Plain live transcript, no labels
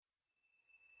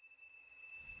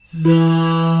The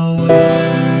world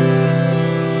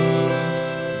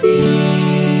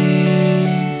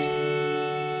is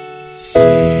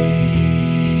saved.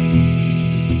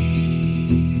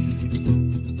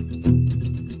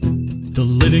 The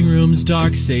living room's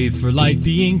dark, save for light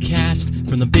being cast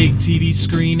from the big TV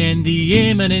screen and the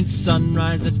imminent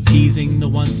sunrise that's teasing the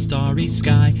one starry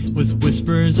sky with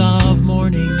whispers of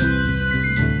morning.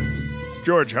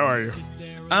 George, how are you?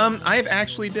 I've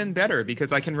actually been better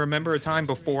because I can remember a time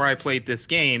before I played this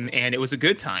game and it was a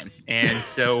good time. And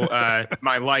so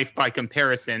my life by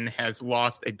comparison has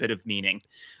lost a bit of meaning.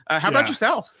 How about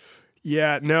yourself?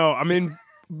 Yeah, no, I'm in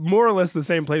more or less the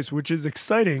same place, which is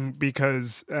exciting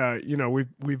because,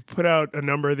 we've put out a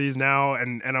number of these now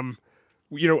and I'm,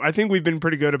 I think we've been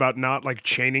pretty good about not like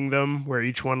chaining them where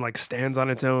each one like stands on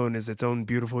its own as its own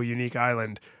beautiful, unique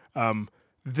island.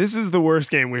 This is the worst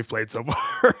game we've played so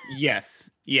far. Yes.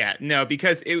 Yeah, no,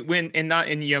 because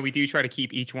we do try to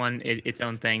keep each one its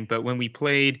own thing. But when we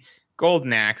played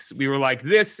Golden Axe, we were like,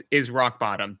 this is rock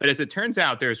bottom. But as it turns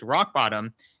out, there's rock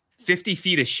bottom, 50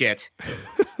 feet of shit,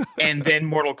 and then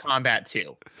Mortal Kombat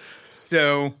 2.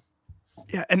 So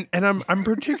yeah, and I'm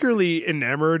particularly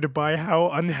enamored by how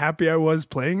unhappy I was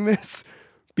playing this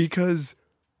because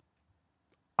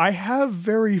I have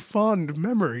very fond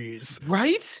memories.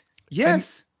 Right?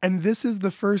 Yes. And this is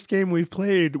the first game we've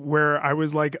played where I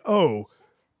was like, oh,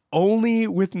 only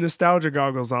with nostalgia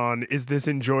goggles on is this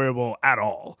enjoyable at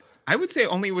all. I would say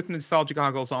only with nostalgia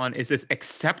goggles on is this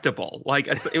acceptable. Like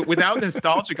without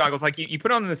nostalgia goggles, like you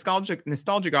put on the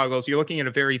nostalgia goggles, you're looking at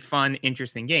a very fun,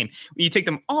 interesting game. When you take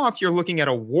them off, you're looking at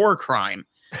a war crime.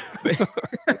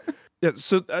 Yeah,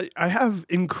 so I have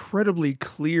incredibly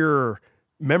clear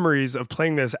memories of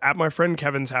playing this at my friend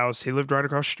Kevin's house. He lived right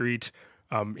across the street.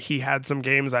 He had some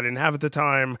games I didn't have at the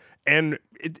time. And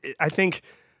I think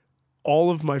all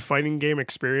of my fighting game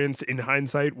experience in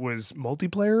hindsight was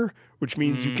multiplayer, which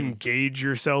means you can gauge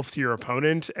yourself to your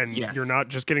opponent and you're not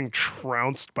just getting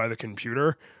trounced by the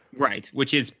computer. Right,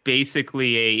 which is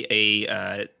basically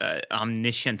a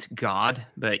omniscient god,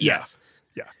 but yes.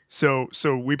 Yeah. So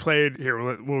we played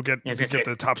here. We'll get to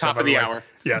the top stuff of the hour.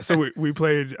 Yeah. So we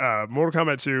played Mortal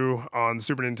Kombat 2 on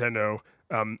Super Nintendo.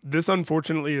 This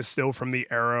unfortunately is still from the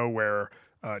era where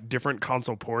different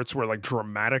console ports were like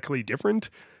dramatically different.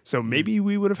 So maybe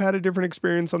we would have had a different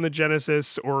experience on the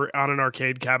Genesis or on an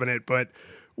arcade cabinet, but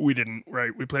we didn't.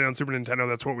 Right? We played on Super Nintendo.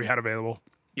 That's what we had available.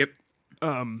 Yep.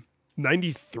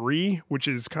 93, which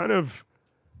is kind of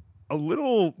a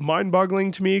little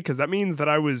mind-boggling to me because that means that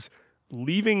I was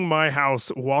leaving my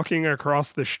house, walking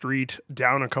across the street,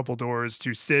 down a couple doors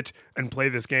to sit and play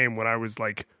this game when I was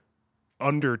like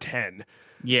under 10.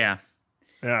 Yeah.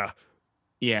 Yeah.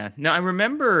 Yeah. No, I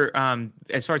remember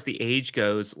as far as the age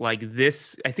goes, like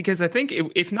this, I think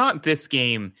if not this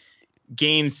game,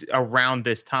 games around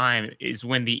this time is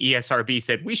when the ESRB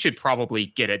said we should probably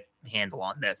get a handle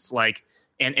on this, like,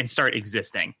 and start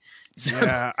existing. So,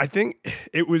 yeah, I think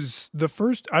it was the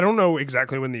first. I don't know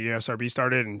exactly when the ESRB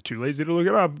started, and too lazy to look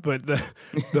it up. But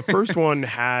the first one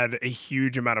had a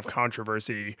huge amount of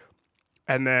controversy,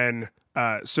 and then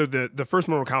so the first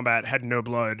Mortal Kombat had no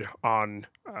blood on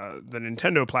the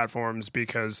Nintendo platforms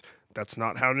because that's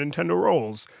not how Nintendo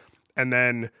rolls. And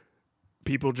then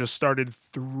people just started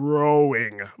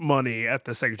throwing money at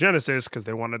the Sega Genesis because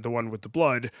they wanted the one with the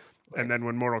blood. And then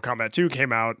when Mortal Kombat 2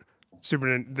 came out, the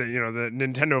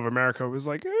Nintendo of America was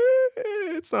like,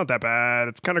 it's not that bad.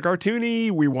 It's kind of cartoony.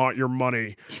 We want your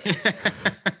money.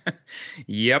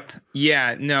 Yep.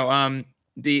 Yeah. No. And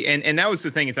that was the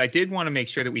thing is I did want to make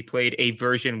sure that we played a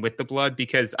version with the blood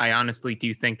because I honestly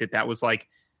do think that was like,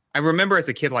 I remember as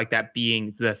a kid like that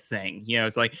being the thing.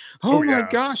 It's like, oh my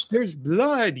gosh, there's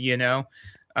blood.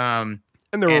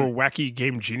 And there were wacky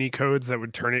Game Genie codes that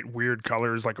would turn it weird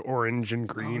colors like orange and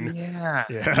green. Oh,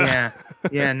 yeah.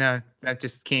 No, that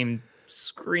just came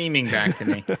screaming back to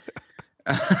me.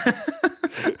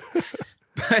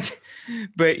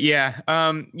 But yeah.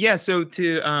 So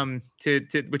to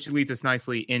which leads us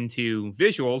nicely into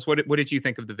visuals. What did you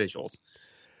think of the visuals?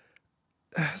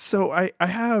 So I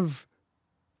have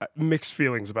mixed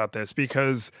feelings about this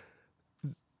because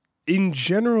in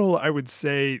general, I would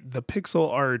say the pixel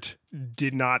art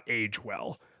did not age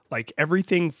well. Like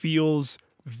everything feels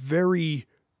very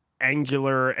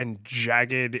angular and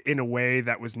jagged in a way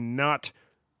that was not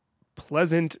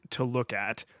pleasant to look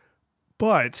at.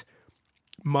 But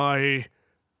my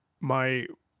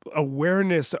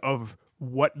awareness of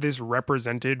what this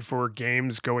represented for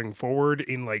games going forward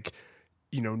in like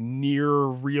near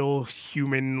real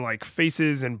human like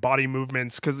faces and body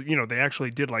movements. Cause they actually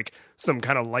did like some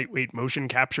kind of lightweight motion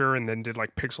capture and then did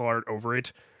like pixel art over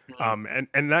it.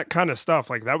 And that kind of stuff,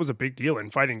 like that was a big deal in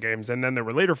fighting games. And then there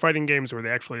were later fighting games where they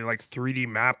actually like 3D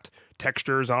mapped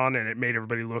textures on, and it made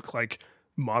everybody look like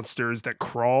monsters that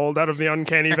crawled out of the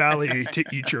uncanny valley to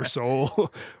eat your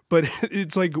soul. But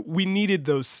it's like we needed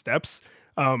those steps.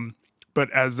 But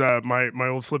as my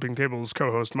old Flipping Tables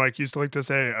co-host Mike used to like to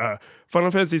say, Final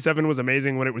Fantasy VII was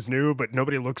amazing when it was new, but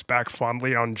nobody looks back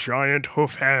fondly on giant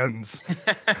hoof hands.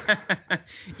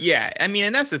 Yeah, I mean,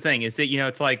 and that's the thing is that, you know,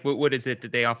 it's like, what is it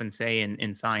that they often say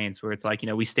in science where it's like, you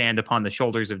know, we stand upon the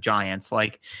shoulders of giants.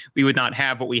 Like we would not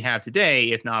have what we have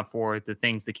today if not for the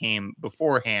things that came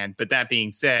beforehand. But that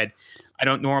being said, I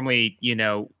don't normally, you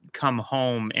know, come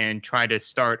home and try to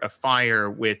start a fire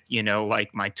with, you know,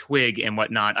 like my twig and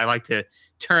whatnot. I like to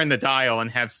turn the dial and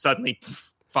have suddenly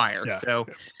fire. Yeah. So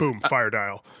boom, fire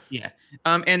dial. Yeah.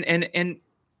 And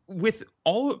with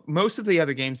most of the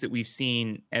other games that we've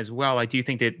seen as well, I do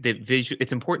think that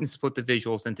it's important to split the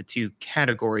visuals into two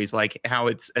categories, like how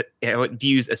it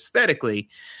views aesthetically,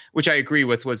 which I agree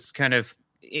with was kind of,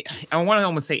 I want to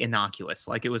almost say innocuous.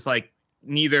 Like it was like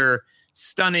neither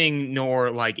stunning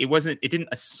nor like it didn't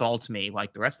assault me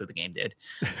like the rest of the game did.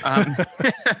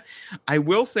 I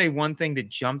will say one thing that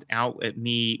jumped out at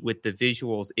me with the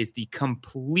visuals is the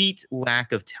complete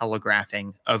lack of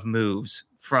telegraphing of moves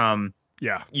from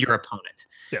your opponent.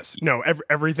 Yes. No,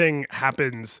 everything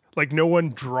happens like no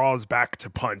one draws back to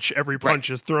punch. Every punch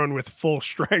is thrown with full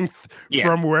strength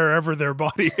from wherever their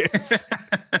body is.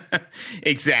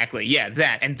 Exactly. Yeah,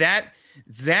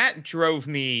 that drove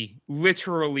me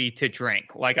literally to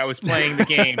drink. Like I was playing the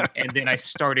game and then I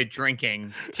started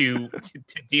drinking to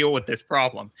deal with this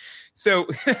problem. So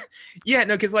yeah,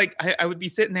 no, because like I would be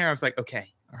sitting there, I was like, okay,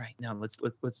 all right, no,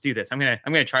 let's do this. I'm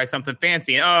gonna try something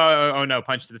fancy. And oh no,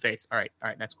 punch to the face. All right,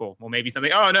 that's cool. Well, maybe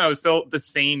something. Oh no, still the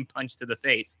same punch to the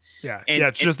face. Yeah,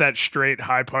 it's just that straight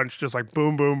high punch, just like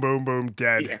boom, boom, boom, boom,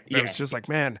 dead. Yeah. It was just like,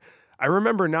 man, I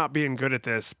remember not being good at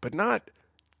this, but not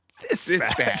this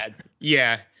bad.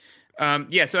 Yeah.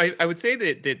 So I would say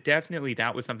that definitely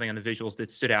that was something on the visuals that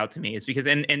stood out to me is because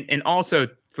and also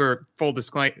for full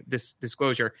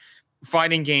disclosure,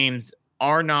 fighting games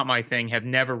are not my thing, have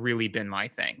never really been my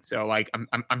thing. So like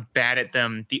I'm bad at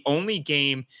them. The only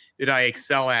game that I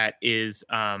excel at is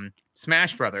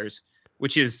Smash Brothers,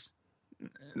 which is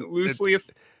loosely a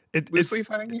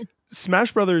fighting game.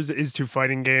 Smash Brothers is to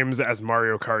fighting games as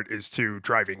Mario Kart is to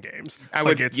driving games.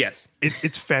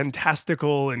 It's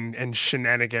fantastical and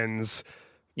shenanigans.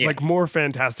 Yeah. Like more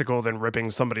fantastical than ripping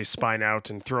somebody's spine out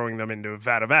and throwing them into a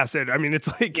vat of acid. I mean, it's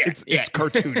like it's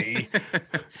cartoony.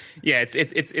 Yeah,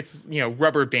 it's you know,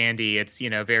 rubber bandy. It's, you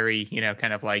know, very, you know,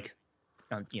 kind of like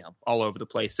you know, all over the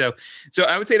place. So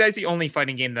I would say that's the only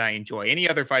fighting game that I enjoy. Any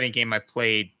other fighting game I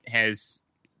played has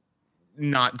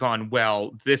not gone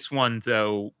well. This one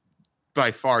though by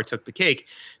far took the cake.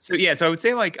 So I would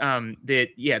say like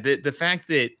the fact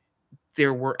that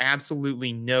there were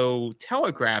absolutely no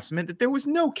telegraphs meant that there was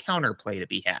no counterplay to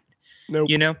be had. Nope.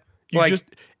 You know,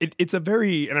 it's a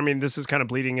very, and I mean, this is kind of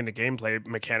bleeding into gameplay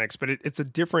mechanics, but it's a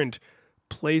different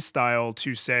play style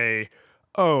to say,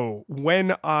 oh,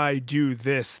 when I do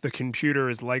this, the computer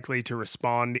is likely to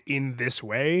respond in this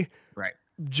way. Right.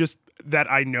 Just that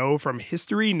I know from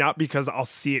history, not because I'll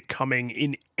see it coming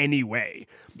in any way.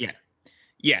 Yeah.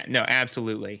 Yeah, no,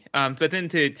 absolutely. But then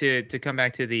to come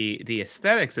back to the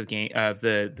aesthetics of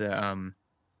the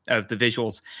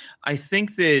visuals, I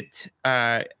think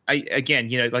that again,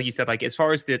 you know, like you said, like as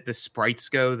far as the sprites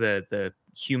go, the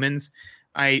humans,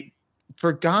 I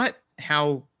forgot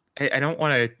how I don't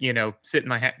want to, you know, sit in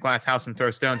my glass house and throw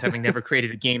stones, having never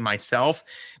created a game myself,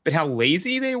 but how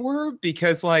lazy they were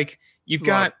because like you've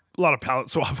got a lot of palette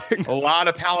swapping. A lot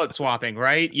of palette swapping,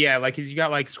 right? Yeah, like because you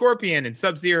got like Scorpion and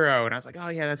Sub-Zero, and I was like, oh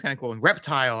yeah, that's kind of cool. And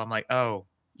Reptile, I'm like, oh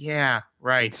yeah,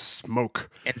 right. And Smoke.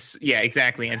 And yeah,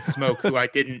 exactly. And Smoke, who I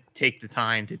didn't take the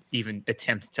time to even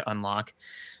attempt to unlock.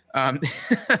 And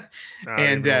a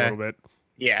little bit.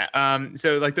 Yeah.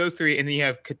 So like those three, and then you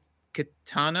have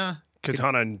Katana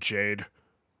and Jade.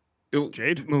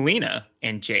 Jade? Melina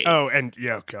and Jade. Oh, and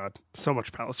yeah, God, so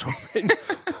much palette swapping.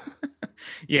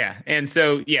 Yeah, and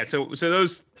so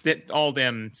those all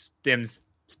them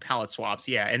palette swaps,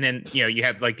 yeah, and then you know you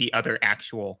have like the other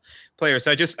actual players.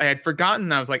 So I had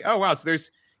forgotten. I was like, oh wow, so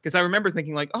there's because I remember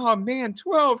thinking like, oh man,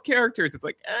 12 characters. It's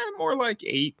like more like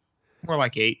eight.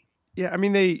 Yeah, I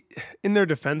mean they in their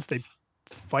defense they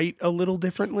fight a little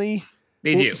differently.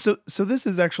 They do. So this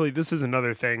is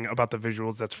another thing about the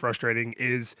visuals that's frustrating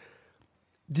is.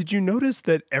 Did you notice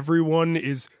that everyone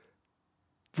is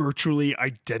virtually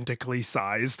identically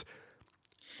sized?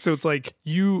 So it's like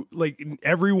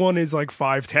everyone is like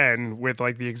 5'10" with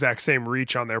like the exact same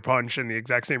reach on their punch and the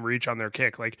exact same reach on their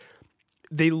kick. Like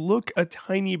they look a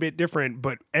tiny bit different,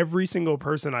 but every single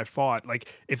person I fought,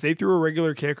 like if they threw a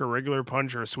regular kick or regular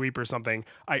punch or a sweep or something,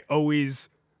 I always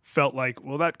felt like,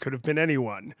 well, that could have been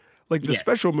anyone. Like the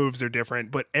special moves are different,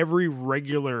 but every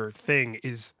regular thing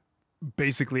is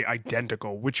basically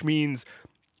identical, which means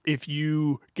if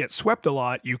you get swept a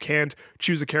lot, you can't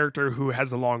choose a character who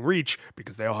has a long reach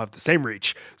because they all have the same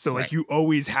reach. So like you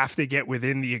always have to get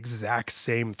within the exact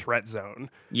same threat zone.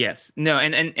 Yes. No,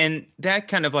 and that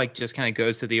kind of like just kind of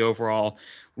goes to the overall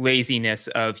laziness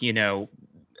of, you know,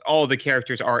 all the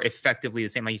characters are effectively the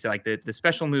same. Like you said, like the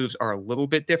special moves are a little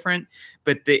bit different,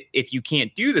 but if you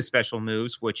can't do the special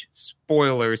moves, which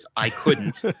spoilers, I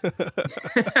couldn't,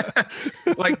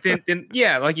 like then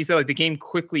yeah, like you said, like the game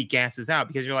quickly gasses out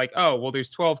because you're like, oh, well,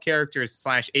 there's 12 characters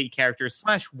 / 8 characters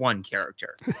 / 1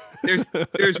 character. There's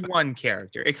one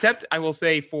character, except I will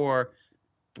say for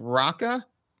Bracca,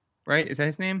 right? Is that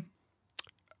his name?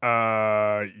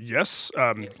 Yes.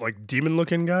 Like demon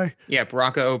looking guy. Yeah,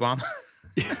 Bracca Obama.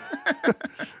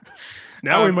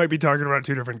 Now we might be talking about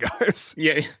two different guys.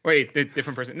 Yeah, wait, the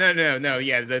different person. No.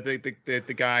 Yeah,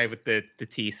 the guy with the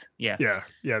teeth. Yeah.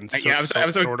 And I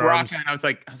was like Bracca, and I was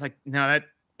like, no, that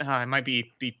I might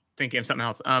be thinking of something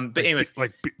else. But anyways,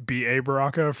 like B.A.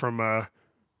 Baraka from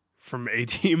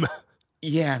A-Team.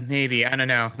 Yeah, maybe. I don't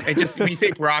know. It just when you say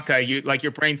Bracca, you like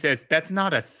your brain says that's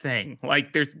not a thing.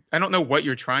 Like I don't know what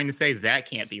you're trying to say. That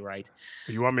can't be right.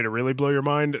 You want me to really blow your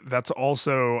mind? That's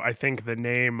also, I think, the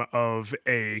name of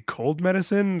a cold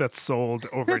medicine that's sold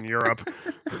over in Europe.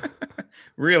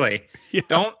 Really?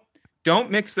 Yeah. Don't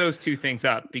mix those two things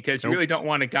up because you really don't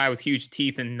want a guy with huge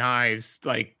teeth and knives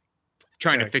like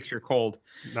trying to fix your cold.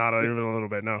 Not even a little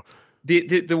bit. No.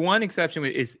 The one exception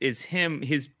is him.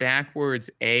 His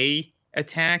backwards A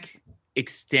attack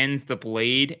extends the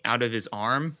blade out of his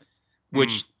arm,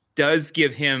 which does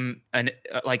give him an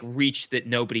like reach that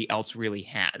nobody else really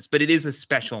has, but it is a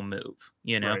special move,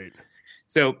 you know. Right.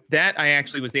 So that I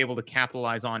actually was able to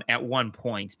capitalize on at one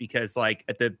point because like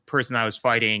the person I was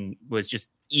fighting was just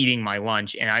eating my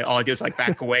lunch, and all I did was like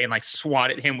back away and like swat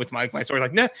at him with my sword,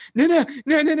 like no,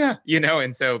 you know,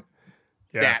 and so.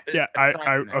 Yeah.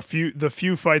 The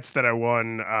few fights that I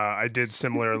won, I did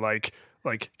similar like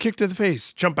kick to the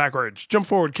face, jump backwards, jump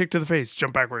forward, kick to the face,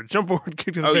 jump backwards, jump forward,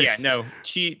 kick to the face. Oh yeah,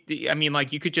 no. I mean,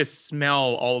 like you could just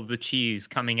smell all of the cheese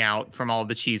coming out from all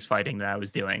the cheese fighting that I was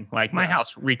doing. Like my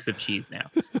house reeks of cheese now.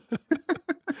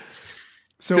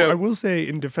 So I will say,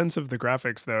 in defense of the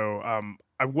graphics, though,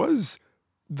 I was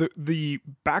the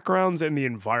backgrounds and the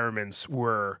environments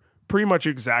were pretty much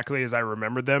exactly as I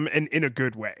remembered them, and in a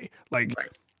good way. Like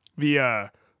the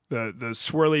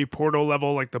swirly portal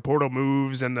level, like the portal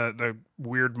moves, and the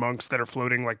weird monks that are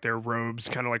floating, like their robes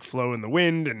kind of like flow in the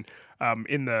wind, and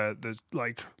in the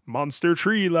like monster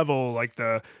tree level, like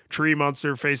the tree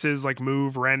monster faces like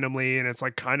move randomly, and it's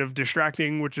like kind of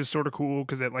distracting, which is sort of cool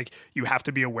because it like you have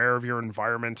to be aware of your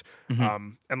environment.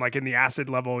 And like in the acid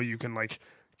level, you can like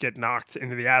get knocked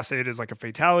into the acid as like a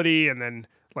fatality, and then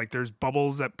like there's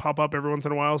bubbles that pop up every once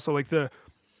in a while. So like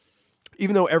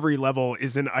even though every level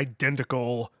is an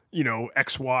identical, you know,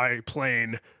 XY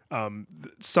plane,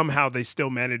 somehow they still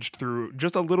managed through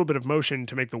just a little bit of motion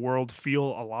to make the world feel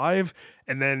alive.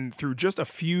 And then through just a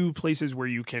few places where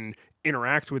you can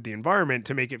interact with the environment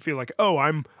to make it feel like, oh,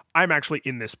 I'm actually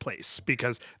in this place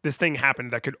because this thing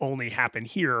happened that could only happen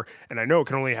here. And I know it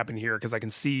can only happen here because I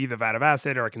can see the vat of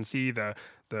acid, or I can see the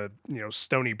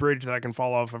stony bridge that I can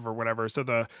fall off of or whatever.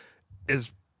 So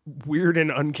as weird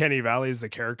and uncanny valley as the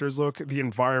characters look, the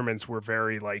environments were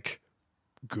very like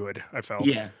good, I felt.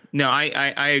 Yeah. No,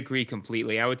 I agree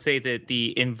completely. I would say that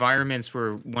the environments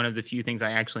were one of the few things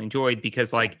I actually enjoyed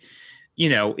because like, you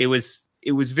know, it was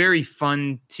very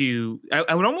fun to,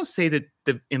 I would almost say that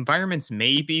the environments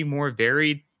may be more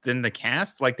varied than the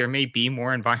cast. Like there may be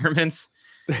more environments.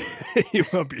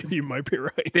 You might be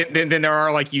right. Then there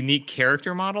are like unique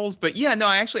character models. But yeah, no,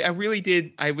 I really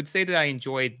did. I would say that I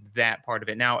enjoyed that part of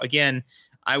it. Now, again,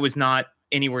 I was not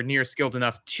anywhere near skilled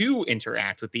enough to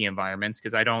interact with the environments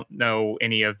because I don't know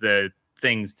any of the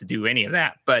things to do any of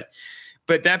that. But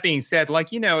that being said,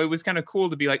 like, you know, it was kind of cool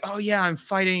to be like, oh yeah, I'm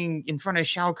fighting in front of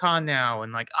Shao Kahn now.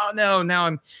 And like, oh no, now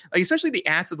I'm like, especially the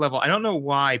acid level. I don't know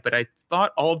why, but I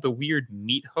thought all of the weird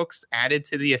meat hooks added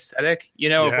to the aesthetic, you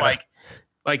know, of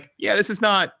like, yeah, this is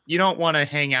not, you don't want to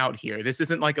hang out here. This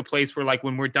isn't like a place where like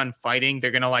when we're done fighting, they're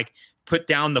going to like put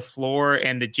down the floor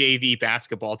and the JV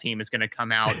basketball team is going to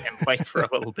come out and play for a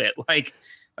little bit. Like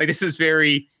this is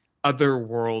very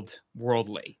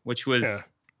worldly, which was,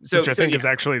 which I think is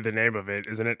actually the name of it,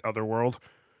 isn't it? Otherworld.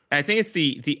 I think it's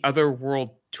the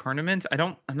Otherworld tournament.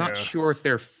 I'm not Yeah. sure if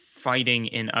they're fighting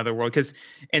in Otherworld because,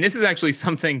 and this is actually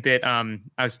something that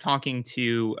I was talking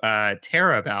to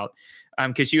Tara about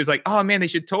because she was like, oh man, they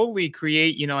should totally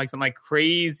create, like some like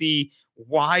crazy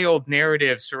wild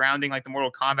narrative surrounding like the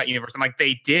Mortal Kombat universe. I'm like,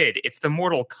 they did. It's the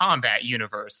Mortal Kombat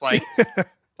universe. Like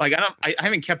I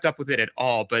haven't kept up with it at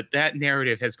all, but that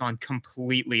narrative has gone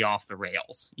completely off the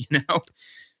rails,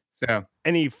 So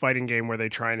Any fighting game where they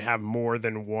try and have more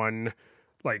than one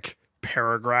like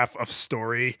paragraph of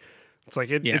story, it's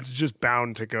like it's just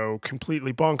bound to go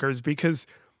completely bonkers because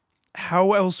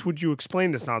how else would you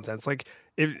explain this nonsense? Like,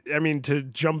 to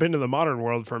jump into the modern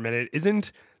world for a minute,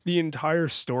 isn't the entire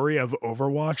story of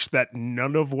Overwatch that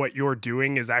none of what you're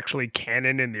doing is actually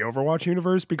canon in the Overwatch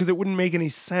universe? Because it wouldn't make any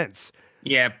sense.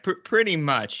 Yeah, pretty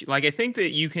much. Like, I think that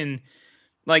you can,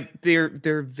 like,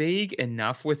 they're vague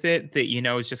enough with it that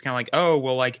it's just kind of like, oh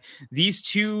well, like these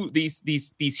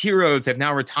heroes have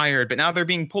now retired, but now they're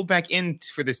being pulled back in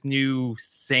for this new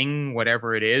thing,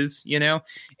 whatever it is,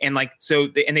 and like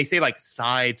and they say like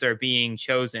sides are being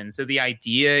chosen. So the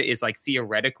idea is like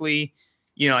theoretically,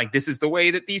 like this is the way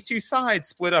that these two sides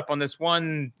split up on this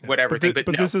one whatever thing. But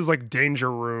no. This is like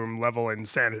Danger Room level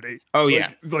insanity. Oh yeah,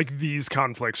 like these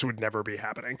conflicts would never be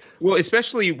happening. Well,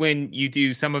 especially when you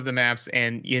do some of the maps,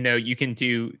 and you can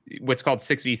do what's called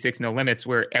 6v6 no limits,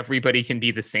 where everybody can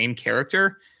be the same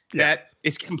character. Yeah. That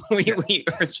is completely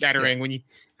earth shattering when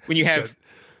you have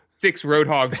 6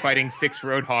 Roadhogs fighting 6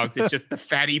 Roadhogs. It's just the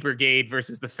Fatty Brigade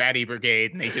versus the Fatty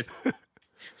Brigade, and they just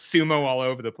sumo all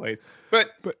over the place.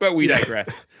 But we digress.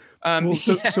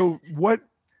 So what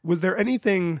was there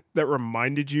anything that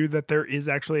reminded you that there is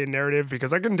actually a narrative?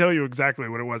 Because I couldn't tell you exactly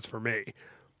what it was for me.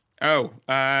 Oh,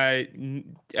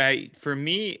 for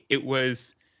me it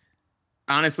was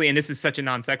honestly, and this is such a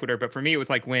non sequitur, but for me it was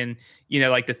like when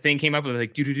like the thing came up with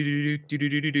like do do do do do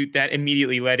do do do, that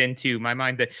immediately led into my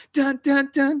mind the dun dun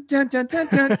dun dun dun dun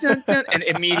dun dun dun, and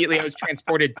immediately I was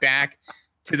transported back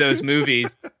to those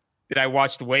movies that I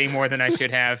watched way more than I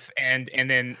should have, and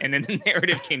then the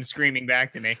narrative came screaming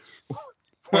back to me.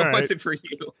 What was it for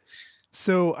you?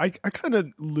 So I kind of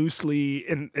loosely,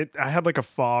 I had like a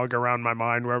fog around my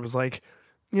mind where I was like,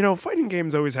 fighting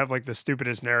games always have like the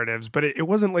stupidest narratives, but it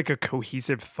wasn't like a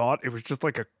cohesive thought. It was just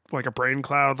like a brain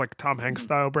cloud, like Tom Hanks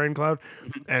style brain cloud.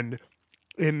 And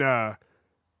in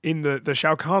the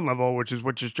Shao Kahn level, which is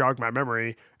what just jogged my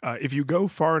memory, if you go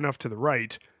far enough to the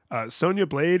right, Sonya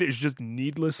Blade is just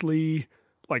needlessly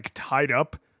like tied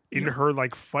up in her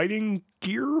like fighting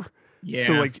gear. Yeah.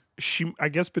 So like I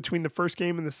guess between the first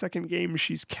game and the second game,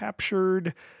 she's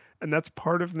captured, and that's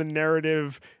part of the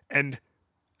narrative. And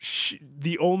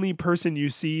the only person you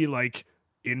see like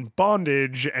in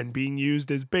bondage and being used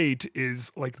as bait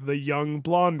is like the young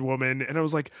blonde woman. And I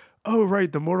was like, oh right,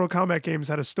 the Mortal Kombat games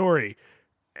had a story,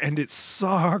 and it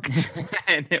sucked.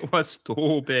 And it was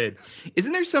stupid.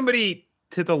 Isn't there somebody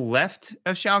to the left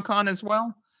of Shao Kahn as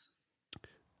well?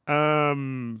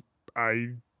 I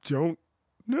don't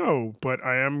know, but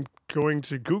I am going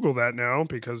to Google that now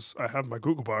because I have my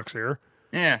Google box here.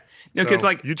 Yeah. No, because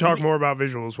like you talk more about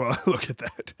visuals while I look at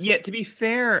that. Yeah, to be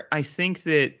fair, I think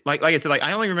that like I said, like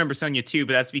I only remember Sonya 2,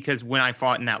 but that's because when I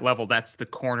fought in that level, that's the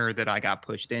corner that I got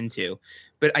pushed into.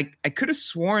 But I could have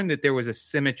sworn that there was a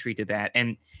symmetry to that.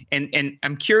 And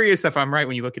I'm curious if I'm right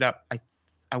when you look it up.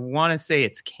 I want to say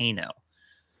it's Kano.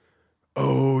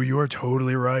 Oh, you are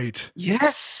totally right.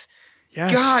 Yes.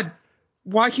 God,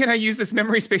 why can't I use this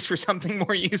memory space for something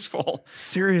more useful?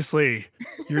 Seriously,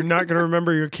 you're not going to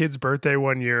remember your kid's birthday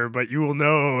one year, but you will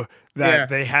know that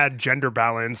they had gender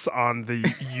balance on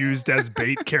the used as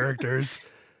bait characters.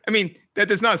 I mean, that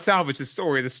does not salvage the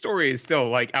story. The story is still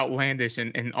like outlandish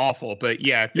and awful, but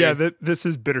yeah. This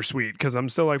is bittersweet because I'm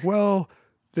still like, well,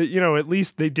 at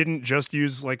least they didn't just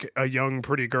use like a young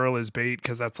pretty girl as bait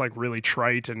because that's like really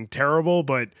trite and terrible,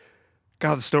 but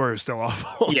God, the story is still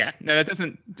awful. Yeah, no, that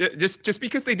doesn't just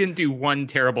because they didn't do one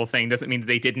terrible thing doesn't mean that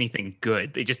they did anything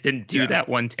good. They just didn't do that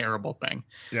one terrible thing.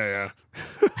 Yeah.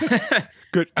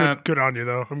 Good on you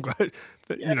though. I'm glad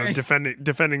that,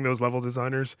 defending those level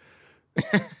designers.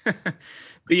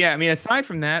 But yeah, I mean, aside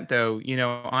from that though,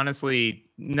 honestly,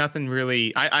 nothing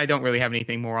really. I don't really have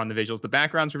anything more on the visuals. The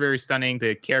backgrounds were very stunning.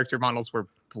 The character models were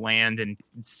bland and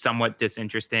somewhat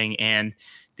disinteresting, and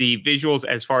the visuals,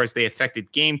 as far as they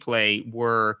affected gameplay,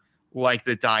 were like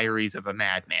the Diaries of a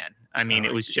Madman. I mean,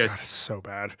 it was just so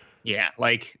bad. Yeah,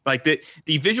 like the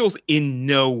visuals in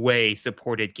no way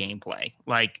supported gameplay,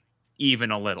 like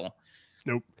even a little.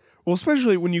 Nope. Well,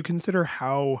 especially when you consider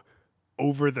how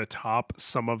over the top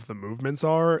some of the movements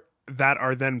are that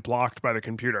are then blocked by the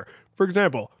computer. For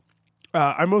example,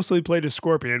 I mostly played as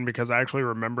Scorpion because I actually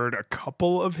remembered a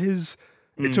couple of his.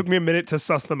 It took me a minute to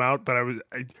suss them out, but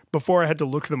before I had to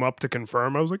look them up to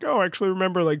confirm, I was like, oh, I actually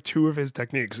remember like 2 of his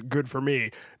techniques. Good for me.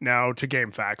 Now to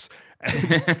game facts.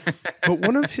 But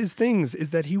one of his things is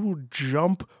that he will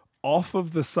jump off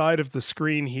of the side of the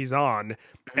screen he's on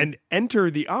and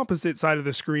enter the opposite side of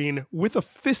the screen with a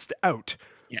fist out.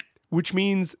 Yeah. Which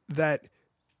means that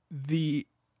the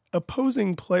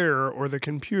opposing player or the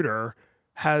computer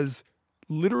has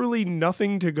literally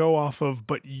nothing to go off of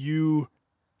but you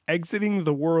exiting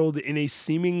the world in a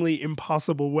seemingly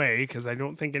impossible way, because I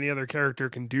don't think any other character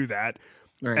can do that.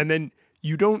 Right. And then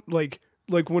you don't like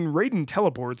when Raiden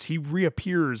teleports, he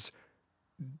reappears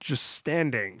just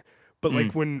standing. But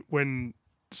like when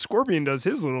Scorpion does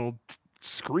his little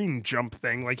screen jump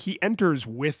thing, like he enters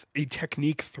with a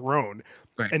technique thrown.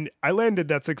 Right. And I landed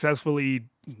that successfully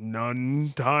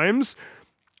none times,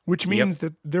 which means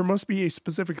that there must be a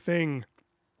specific thing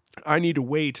I need to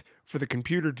wait for the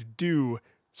computer to do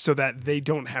so that they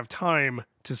don't have time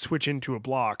to switch into a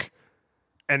block.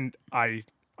 And I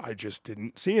just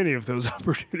didn't see any of those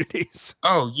opportunities.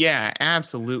 Oh yeah,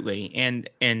 absolutely. And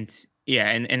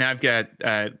I've got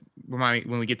remind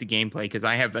me when we get to gameplay, because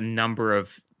I have a number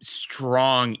of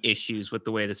strong issues with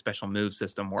the way the special move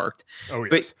system worked. Oh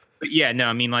yes. But yeah, no,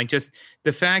 I mean, like, just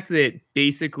the fact that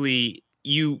basically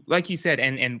you, like you said,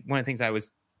 and one of the things I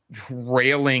was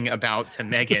railing about to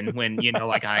Megan when,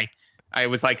 like I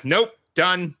was like, nope,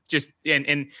 done. Just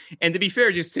and to be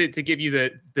fair, just to give you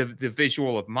the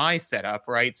visual of my setup,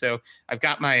 right? So I've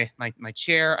got my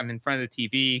chair, I'm in front of the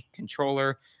TV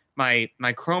controller, my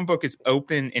Chromebook is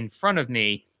open in front of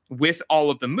me with all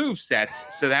of the move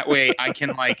sets, so that way I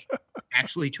can like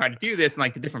actually try to do this and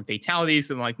like the different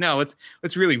fatalities, and like, no,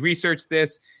 let's really research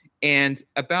this. And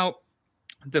about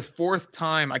the 4th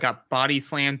time I got body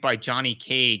slammed by Johnny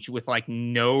Cage with like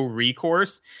no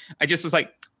recourse, I just was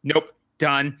like, nope,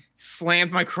 done.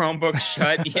 Slammed my Chromebook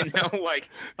shut, like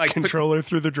controller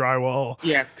through the drywall.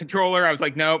 Yeah, controller. I was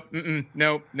like, nope,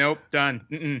 nope,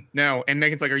 done. No. And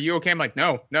Megan's like, are you okay? I'm like,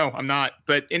 no, I'm not.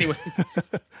 But anyways,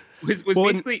 was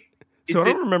basically. So I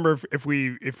don't remember if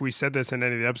we said this in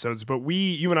any of the episodes, but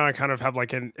you and I kind of have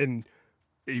like a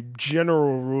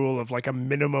general rule of like a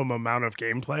minimum amount of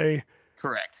gameplay.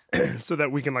 Correct. So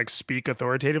that we can like speak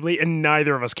authoritatively, and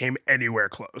neither of us came anywhere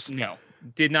close. No,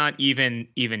 did not even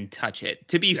touch it.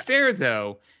 To be fair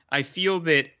though, I feel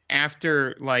that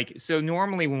after so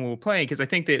normally when we'll play, because I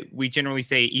think that we generally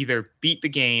say either beat the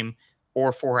game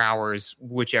or 4 hours,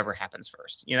 whichever happens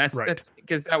first. That's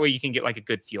because that way you can get like a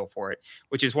good feel for it,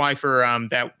 which is why for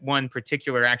that one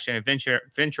particular action adventure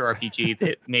RPG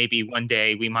that maybe one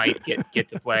day we might get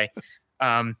to play,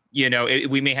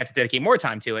 we may have to dedicate more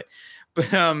time to it.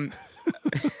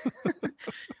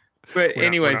 But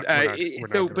anyways,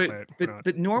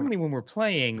 but normally when we're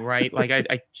playing, right, like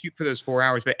I shoot for those 4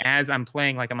 hours, but as I'm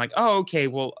playing, like I'm like, oh, okay,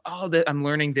 well, I'm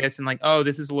learning this, and like, oh,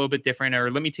 this is a little bit different,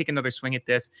 or let me take another swing at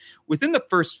this. Within the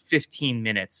first 15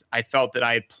 minutes, I felt that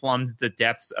I had plumbed the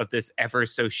depths of this ever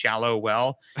so shallow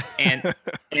well, and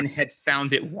had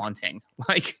found it wanting.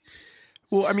 Like,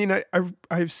 well, I mean,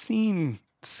 I've seen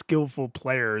skillful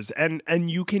players, and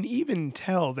you can even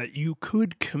tell that you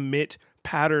could commit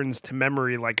patterns to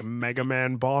memory like Mega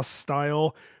Man boss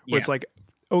style, where it's like,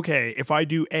 okay, if I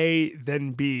do A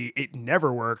then B, it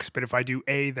never works, but if I do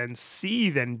A then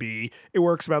C then B, it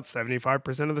works about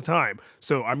 75% of the time.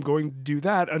 So I'm going to do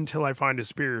that until I find a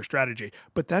superior strategy.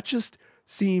 But that just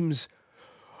seems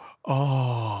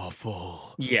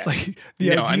awful. Yeah, like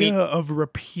the idea of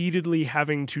repeatedly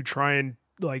having to try and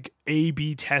like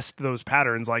A/B test those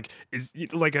patterns, like is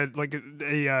like an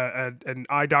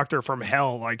eye doctor from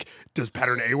hell. Like, does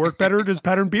pattern A work better? Does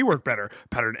pattern B work better?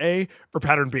 Pattern A or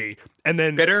pattern B? And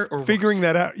then better or figuring worse?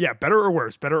 That out. Yeah, better or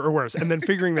worse, and then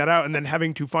figuring that out, and then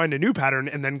having to find a new pattern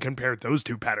and then compare those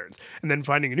two patterns, and then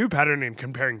finding a new pattern and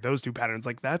comparing those two patterns.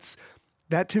 Like that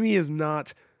to me is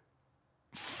not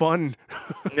fun.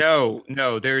 no,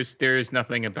 there's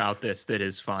nothing about this that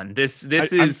is fun.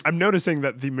 I'm noticing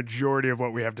that the majority of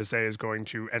what we have to say is going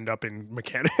to end up in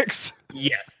mechanics.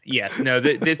 yes. No,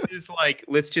 this is like,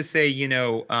 let's just say,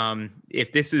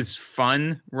 if this is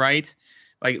fun, right?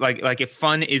 Like if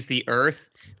fun is the Earth,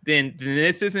 then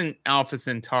this isn't Alpha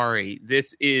Centauri.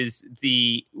 This is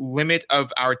the limit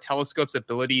of our telescope's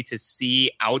ability to see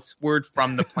outward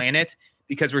from the planet.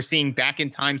 Because we're seeing back in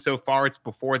time so far, it's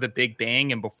before the Big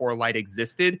Bang and before light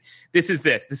existed. This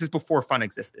is before fun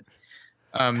existed.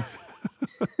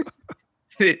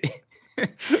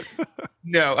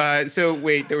 No, so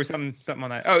wait, there was something on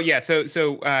that. Oh yeah,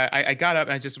 I got up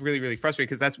and I was just really really frustrated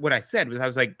because that's what I said. Was I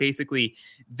was like, basically,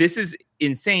 this is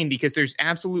insane because there's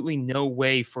absolutely no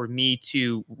way for me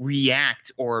to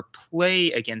react or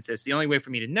play against this. The only way for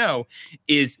me to know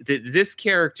is that this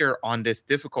character on this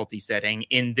difficulty setting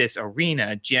in this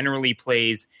arena generally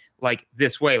plays like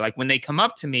this way. Like when they come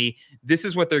up to me, this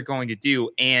is what they're going to do,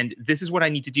 and this is what I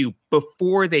need to do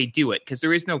before they do it, because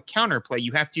there is no counterplay.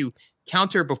 You have to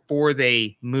counter before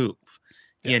they move,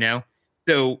 you know?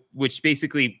 So, which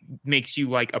basically makes you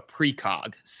like a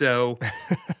precog. So,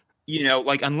 you know,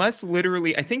 like unless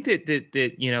literally, I think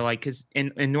that you know, like, cause,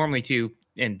 and normally too,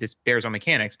 and this bears on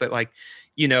mechanics, but like,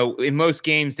 you know, in most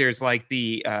games, there's like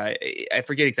the, I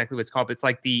forget exactly what it's called, but it's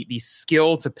like the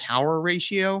skill to power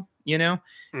ratio, you know?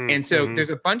 And so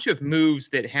there's a bunch of moves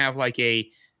that have like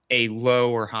a low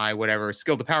or high, whatever,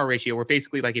 skill to power ratio, where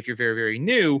basically like if you're very, very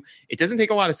new, it doesn't take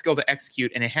a lot of skill to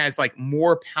execute, and it has like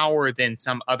more power than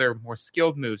some other more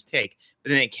skilled moves take, but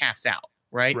then it caps out,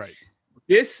 right? Right.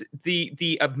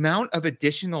 The amount of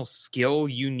additional skill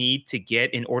you need to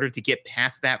get in order to get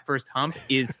past that first hump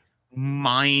is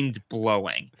mind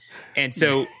blowing. And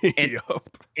so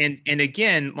and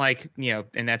again, like, you know,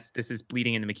 and this is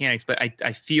bleeding into mechanics, but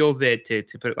I feel that to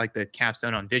put it like the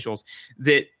capstone on visuals,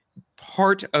 that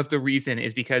part of the reason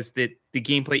is because the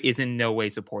gameplay is in no way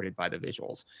supported by the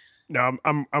visuals. No,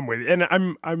 I'm with you,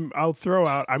 and I'll throw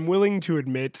out. I'm willing to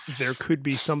admit there could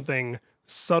be something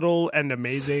subtle and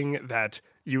amazing that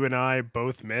you and I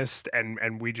both missed,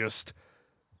 and we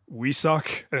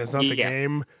suck, and it's not the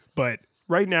game. But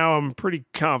right now, I'm pretty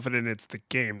confident it's the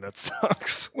game that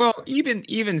sucks. Well,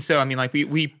 even so, I mean, like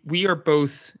we are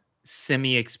both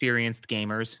semi-experienced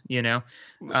gamers, you know,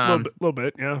 little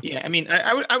bit, yeah. Yeah, I mean,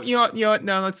 I would, you know what?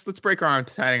 No, let's break our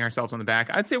arms, patting ourselves on the back.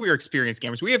 I'd say we are experienced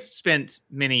gamers. We have spent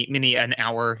many an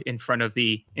hour in front of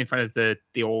the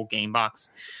old game box.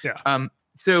 Yeah.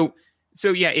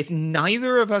 So yeah, if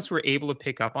neither of us were able to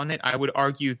pick up on it, I would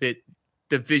argue that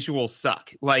the visuals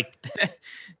suck. Like,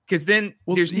 because then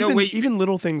there's no way. Even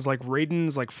little things like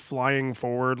Raiden's like flying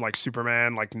forward, like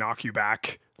Superman, like knock you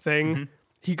back thing. Mm-hmm.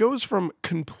 He goes from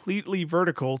completely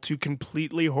vertical to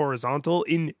completely horizontal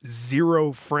in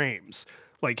 0 frames.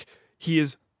 Like, he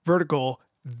is vertical,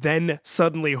 then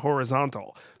suddenly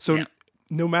horizontal. So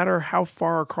no matter how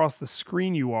far across the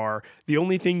screen you are, the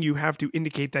only thing you have to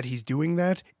indicate that he's doing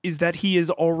that is that he is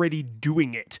already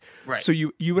doing it. Right. So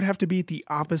you would have to be at the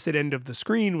opposite end of the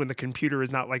screen when the computer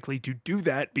is not likely to do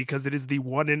that, because it is the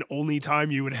one and only time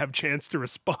you would have chance to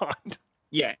respond.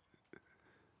 Yeah.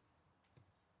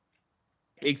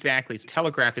 Exactly. So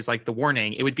telegraph is like the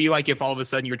warning. It would be like if all of a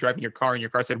sudden you're driving your car and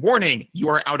your car said, "Warning, you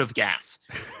are out of gas."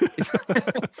 It's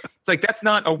like, that's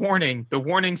not a warning. The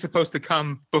warning's supposed to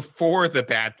come before the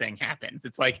bad thing happens.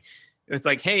 It's like,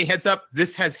 hey, heads up,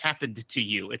 this has happened to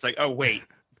you. It's like, oh wait,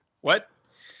 what?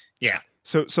 Yeah.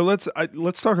 So let's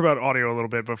talk about audio a little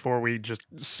bit before we just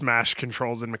smash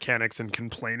controls and mechanics and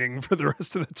complaining for the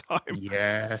rest of the time.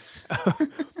 Yes.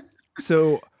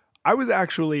 So I was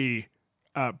actually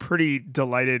pretty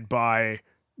delighted by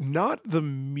not the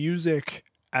music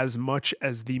as much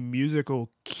as the musical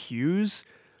cues.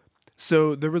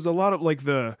 So there was a lot of like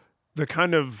the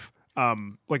kind of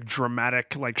like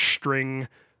dramatic like string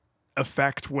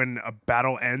effect when a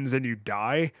battle ends and you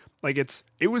die. Like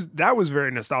that was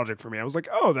very nostalgic for me. I was like,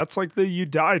 oh, that's like the "you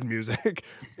died" music.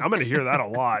 I'm gonna hear that a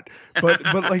lot. But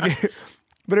like,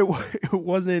 but it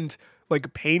wasn't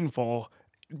like painful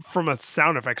from a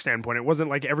sound effect standpoint. It wasn't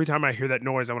like every time I hear that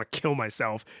noise I want to kill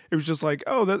myself. It was just like,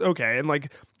 oh, that's okay. And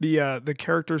like the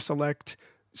character select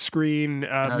screen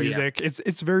music,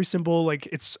 it's very simple.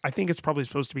 Like I think it's probably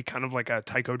supposed to be kind of like a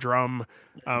taiko drum,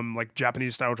 like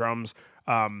Japanese style drums.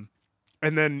 And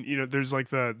then, you know, there's like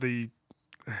the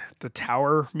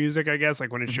tower music, I guess,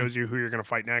 like when it shows you who you're going to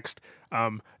fight next.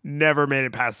 Never made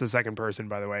it past the second person,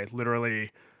 by the way.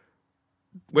 Literally.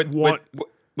 What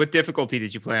difficulty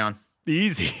did you play on?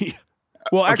 Easy.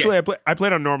 Well, actually, I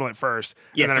played on normal at first,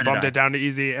 and then I bumped it down to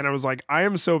easy, and I was like, I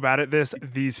am so bad at this;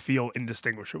 these feel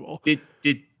indistinguishable. Did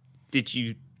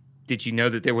you know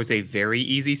that there was a very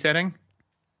easy setting?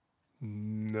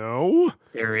 No,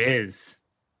 there is.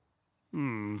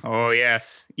 Oh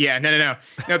yes, yeah. No,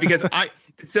 because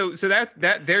So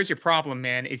that there's your problem,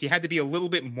 man. Is you had to be a little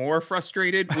bit more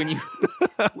frustrated when you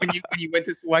when you went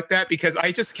to select that, because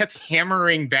I just kept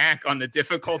hammering back on the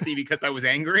difficulty because I was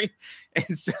angry,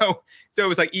 and so it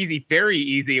was like easy, very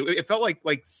easy. It felt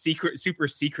like super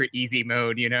secret easy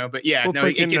mode, you know. But yeah, Well, it's no,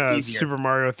 like it in gets easier. Super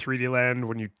Mario 3D Land,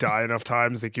 when you die enough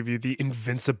times, they give you the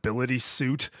invincibility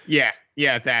suit. Yeah,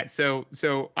 that. So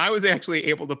I was actually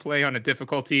able to play on a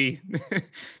difficulty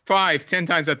 5-10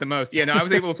 times at the most. Yeah, no, I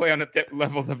was able to play on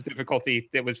levels of difficulty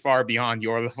that was far beyond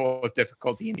your level of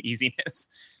difficulty and easiness.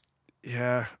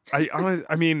 Yeah,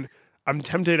 I mean, I'm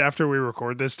tempted after we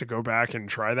record this to go back and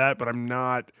try that, but I'm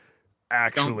not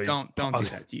actually. Don't do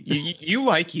that. You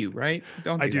like you, right?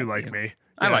 Don't. I do like you. me.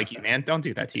 I Yeah. like you, man. Don't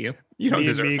do that to you. You don't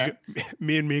deserve that.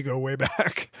 Me and me go way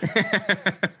back.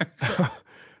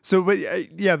 So, but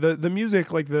yeah, the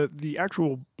music, like the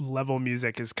actual level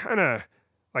music is kind of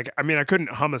like, I mean, I couldn't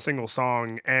hum a single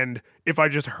song, and if I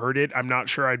just heard it, I'm not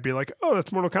sure I'd be like, oh,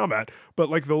 that's Mortal Kombat. But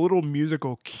like the little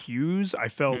musical cues I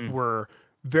felt were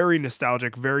very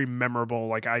nostalgic, very memorable.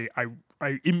 Like I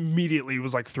immediately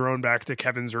was like thrown back to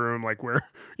Kevin's room, like where,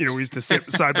 we used to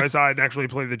sit side by side and actually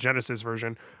play the Genesis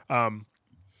version.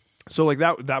 So like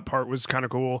that part was kind of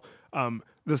cool.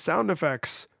 The sound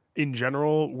effects in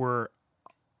general were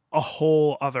a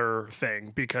whole other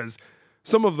thing, because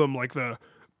some of them, like the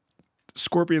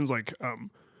Scorpion's like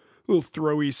little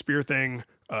throwy spear thing,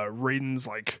 Raiden's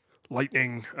like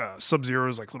lightning,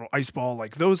 Sub-Zero's like little ice ball,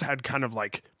 like those had kind of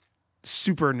like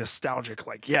super nostalgic,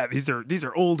 like, yeah, these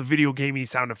are old video gamey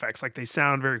sound effects, like they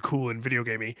sound very cool and video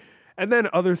gamey. And then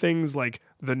other things like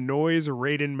the noise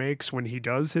Raiden makes when he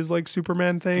does his like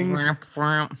Superman thing.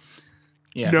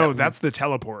 Yeah, no, that's the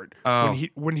teleport. Oh.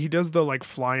 When he does the like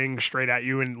flying straight at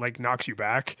you and like knocks you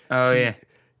back. Oh yeah.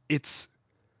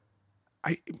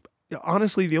 I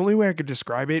honestly, the only way I could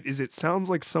describe it is it sounds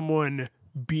like someone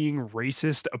being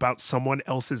racist about someone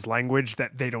else's language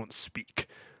that they don't speak.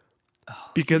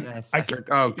 Because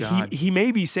God, he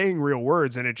may be saying real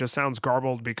words and it just sounds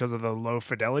garbled because of the low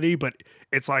fidelity, but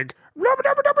it's like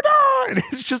and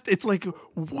it's like,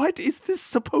 what is this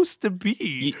supposed to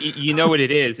be? You know what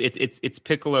it is? It's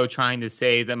Piccolo trying to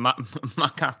say the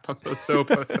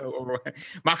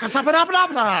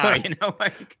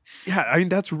like, yeah, I mean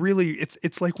that's really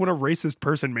it's like when a racist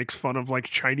person makes fun of like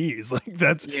Chinese, like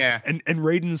that's and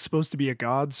Raiden's supposed to be a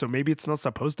god, so maybe it's not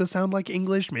supposed to sound like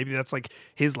English, maybe that's like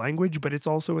his language, but it's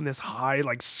also in this high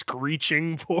like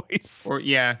screeching voice. Or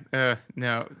no,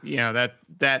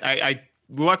 that I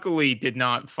luckily did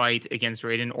not fight against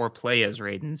Raiden or play as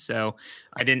Raiden, so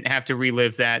I didn't have to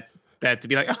relive that to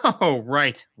be like, oh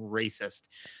right, racist.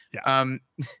 Yeah.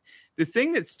 The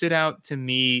thing that stood out to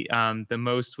me the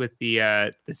most with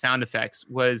the sound effects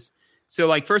was, so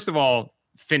like, first of all,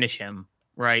 finish him,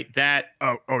 right? That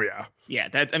oh yeah,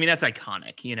 that's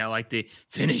iconic, like the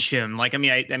finish him. Like, I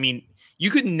mean you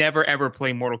could never ever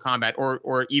play Mortal Kombat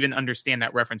or even understand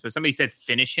that reference, but somebody said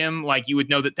finish him, like you would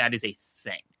know that is a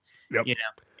thing. Yep.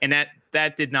 And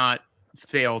that did not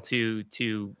fail to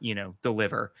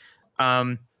deliver.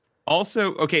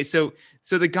 Also, okay, so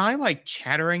the guy like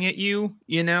chattering at you,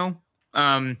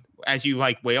 as you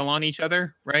like wail on each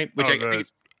other, right? Which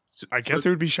I guess it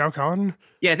would be Shao Kahn.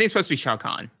 Yeah, I think it's supposed to be Shao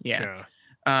Kahn. Yeah.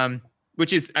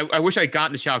 Which is, I wish I'd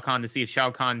gotten to Shao Kahn to see if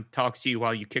Shao Kahn talks to you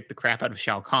while you kick the crap out of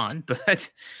Shao Kahn,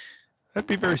 but that'd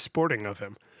be very sporting of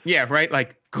him. Yeah, right.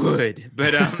 Like good,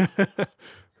 but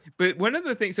but one of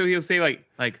the things, so he'll say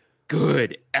like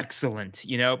good, excellent,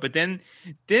 but then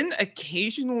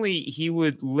occasionally he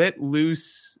would let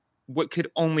loose what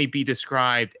could only be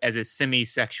described as a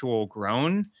semi-sexual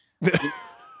groan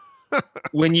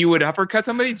when you would uppercut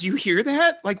somebody. Did you hear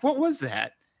that? Like, what was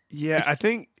that? Yeah, I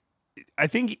think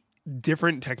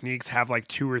different techniques have like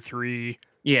 2 or 3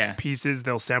 pieces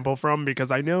they'll sample from,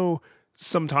 because I know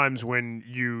sometimes when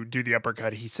you do the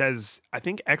uppercut, he says, I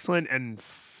think excellent and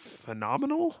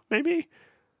phenomenal, maybe.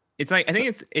 It's like, I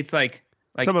think it's like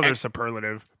some other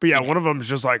superlative, but yeah, one of them is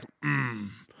just like,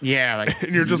 yeah, like,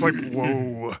 and you're just like,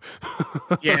 whoa.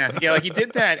 yeah, like he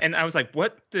did that, and I was like,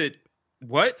 what?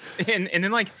 And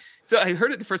then like, so I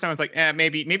heard it the first time, I was like,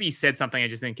 maybe he said something, I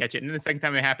just didn't catch it. And then the second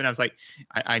time it happened, I was like,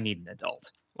 I need an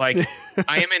adult. Like,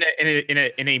 I am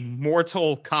in a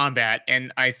mortal combat,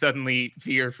 and I suddenly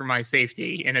fear for my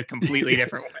safety in a completely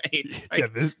different way. Like,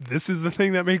 yeah, this is the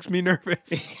thing that makes me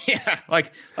nervous. Yeah,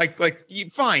 like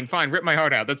fine, rip my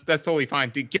heart out. That's totally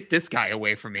fine. To get this guy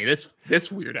away from me, this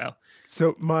weirdo.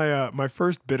 So my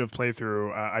first bit of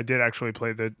playthrough, I did actually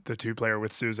play the 2-player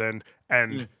with Susan,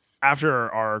 and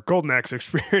after our Golden Axe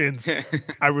experience,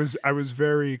 I was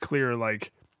very clear,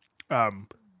 like, I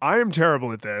am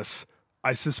terrible at this.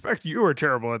 I suspect you are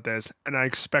terrible at this, and I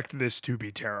expect this to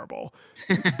be terrible.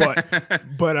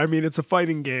 But I mean, it's a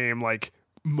fighting game. Like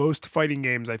most fighting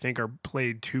games, I think are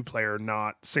played 2-player,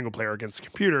 not single player against the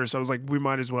computer. So I was like, we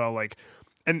might as well like.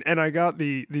 And I got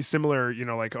the similar,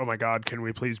 like, oh my God, can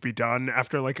we please be done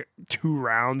after like 2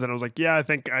 rounds? And I was like, yeah, I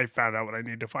think I found out what I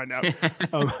need to find out.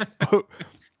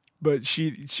 But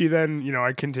she then,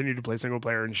 I continued to play single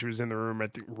player, and she was in the room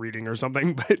reading or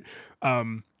something. But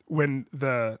when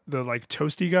the like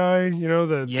toasty guy,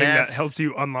 the thing that helps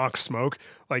you unlock smoke,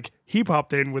 like he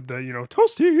popped in with the,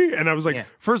 toasty. And I was like,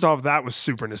 first off, that was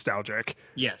super nostalgic.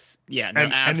 Yes. Yeah, no,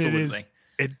 absolutely.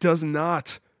 It does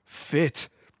not fit.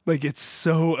 Like it's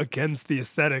so against the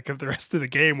aesthetic of the rest of the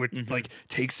game, which like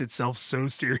takes itself so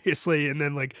seriously, and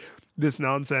then like this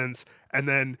nonsense. And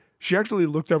then she actually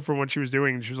looked up from what she was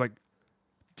doing, and she was like,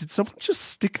 did someone just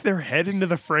stick their head into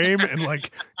the frame and like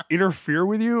interfere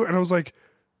with you? And I was like,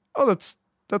 oh, that's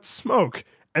smoke.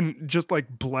 And just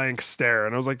like blank stare.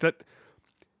 And I was like, that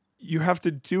you have to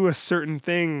do a certain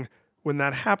thing when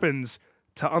that happens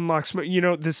to unlock smoke.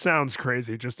 This sounds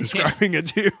crazy just describing it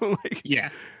to you. Like, yeah.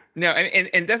 No,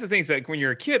 and that's the thing. Is like when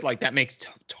you're a kid, like that makes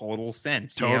total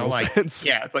sense. Total sense.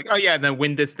 Yeah, it's like, oh yeah, then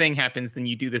when this thing happens, then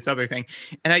you do this other thing.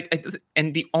 And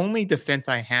and the only defense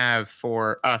I have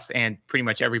for us and pretty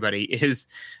much everybody is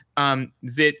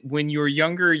that when you're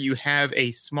younger, you have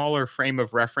a smaller frame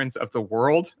of reference of the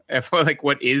world, of like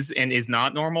what is and is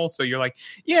not normal. So you're like,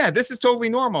 yeah, this is totally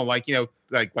normal. Like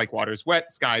like water's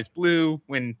wet, sky's blue.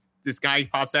 When this guy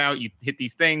pops out, you hit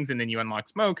these things, and then you unlock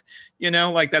smoke.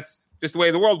 Like that's just the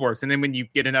way the world works. And then when you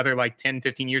get another like 10,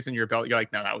 15 years in your belt, you're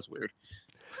like, no, that was weird.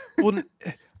 Well,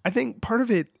 I think part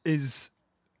of it is,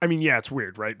 I mean, yeah, it's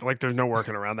weird, right? Like there's no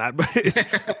working around that, but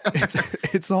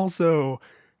it's also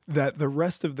that the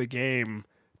rest of the game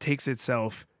takes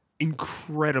itself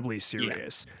incredibly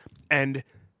serious. Yeah. And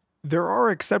there are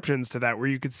exceptions to that where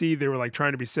you could see they were like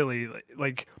trying to be silly.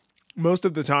 Like most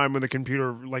of the time when the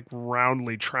computer like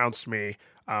roundly trounced me,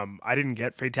 I didn't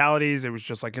get fatalities. It was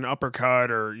just like an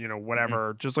uppercut or,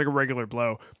 whatever, just like a regular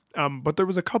blow. But there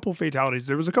was a couple fatalities.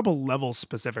 There was a couple level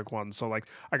specific ones. So like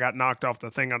I got knocked off the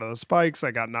thing out of the spikes.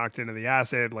 I got knocked into the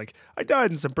acid. Like I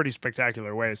died in some pretty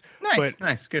spectacular ways.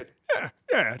 Nice. Good.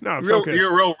 Yeah. No, it felt good.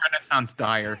 You're a real Renaissance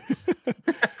dyer.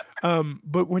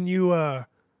 But when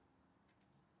you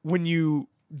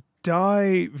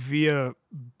die via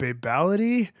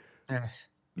babality,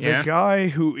 the guy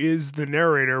who is the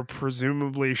narrator,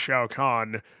 presumably Shao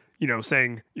Kahn,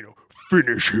 saying,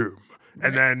 finish him. Right.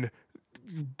 And then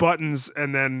buttons,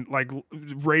 and then like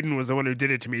Raiden was the one who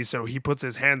did it to me. So he puts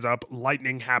his hands up,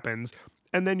 lightning happens,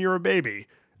 and then you're a baby.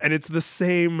 And it's the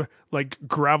same like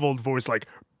graveled voice, like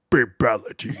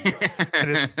babality.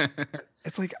 And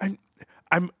it's like,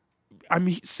 I'm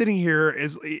sitting here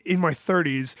as in my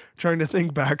 30s trying to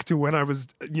think back to when I was,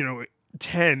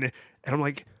 10. And I'm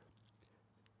like,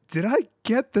 did I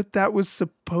get that was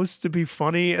supposed to be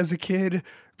funny as a kid?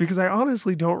 Because I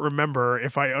honestly don't remember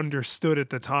if I understood at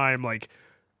the time, like,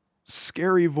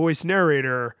 scary voice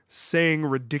narrator saying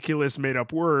ridiculous made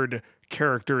up word,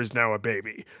 character is now a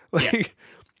baby.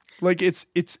 Like it's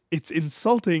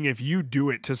insulting if you do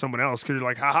it to someone else because you're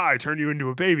like, haha, I turned you into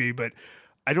a baby. But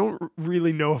I don't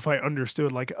really know if I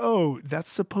understood, like, oh, that's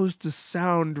supposed to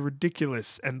sound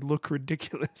ridiculous and look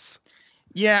ridiculous.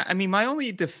 Yeah, I mean, my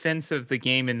only defense of the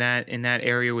game in that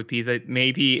area would be that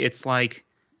maybe it's like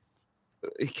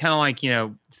kind of like,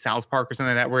 South Park or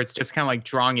something like that, where it's just kind of like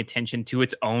drawing attention to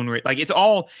its own, like it's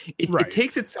all, it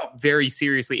takes itself very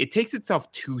seriously. It takes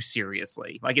itself too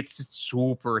seriously. Like it's just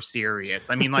super serious.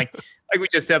 I mean, like we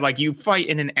just said, like you fight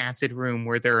in an acid room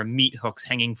where there are meat hooks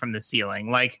hanging from the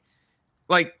ceiling. Like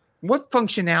what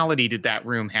functionality did that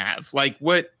room have? Like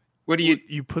what do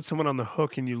you put someone on the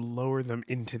hook and you lower them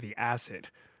into the acid?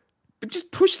 But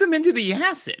just push them into the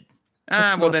acid.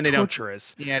 Well, then they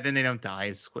torturous. Don't. Yeah, then they don't die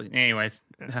as quickly. Anyways,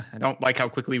 I don't like how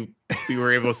quickly we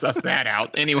were able to suss that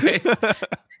out. Anyways,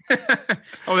 then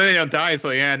they don't die. So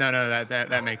yeah, no,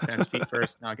 that makes sense. Feet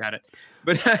first. No, I got it.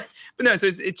 But no. So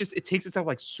it takes itself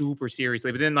like super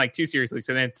seriously, but then like too seriously.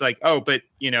 So then it's like, oh, but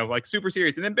like super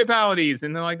serious, and then babalities,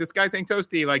 and then like this guy saying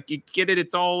toasty. Like you get it.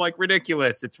 It's all like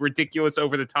ridiculous. It's ridiculous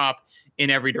over the top in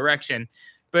every direction.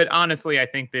 But honestly, I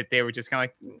think that they were just kind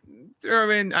of like, throw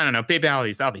in, I don't know,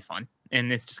 babalities. That'll be fun.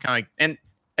 And it's just kind of like, and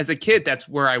as a kid, that's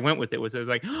where I went with it. I was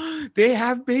like, oh, they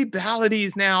have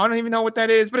babalities now. I don't even know what that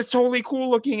is, but it's totally cool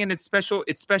looking and it's special.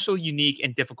 It's special, unique,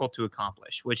 and difficult to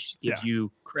accomplish, which gives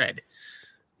you cred.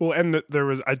 Well, and there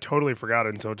was, I totally forgot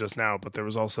until just now, but there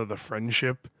was also the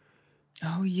friendship.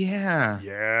 Oh, yeah.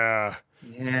 Yeah.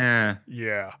 Yeah.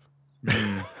 Yeah.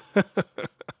 Mm.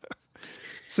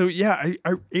 So yeah,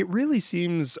 it really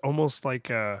seems almost like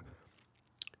a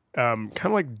kind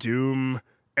of like Doom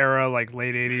era, like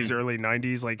late 80s, early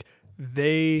 90s. Like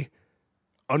they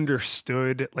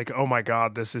understood, like, oh my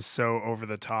God, this is so over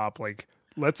the top. Like,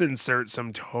 let's insert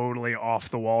some totally off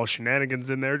the wall shenanigans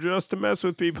in there just to mess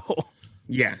with people.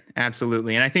 Yeah,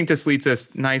 absolutely. And I think this leads us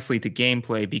nicely to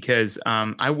gameplay because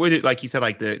I would, like you said,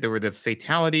 like there were the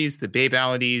fatalities, the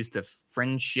babalities, the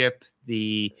friendship,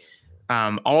 the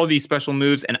all of these special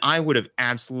moves, and I would have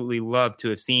absolutely loved to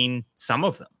have seen some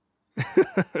of them.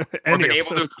 Or been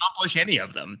able to accomplish any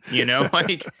of them, you know,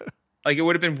 like it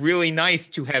would have been really nice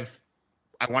to have,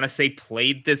 I want to say,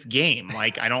 played this game.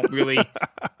 Like, I don't really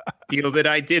feel that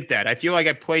I did that. I feel like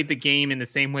I played the game in the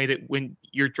same way that when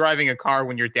you're driving a car,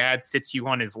 when your dad sits you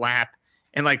on his lap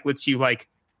and like lets you like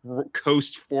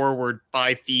coast forward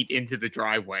 5 feet into the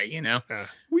driveway, you know?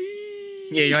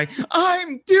 Yeah, you're like,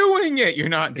 I'm doing it. You're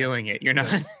not doing it. You're not.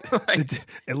 Like,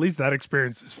 at least that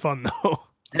experience is fun, though.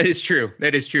 That is true.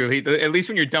 That is true. At least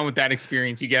when you're done with that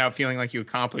experience, you get out feeling like you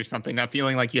accomplished something, not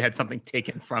feeling like you had something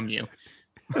taken from you.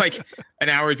 Like an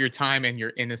hour of your time and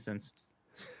your innocence.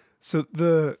 So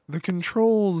the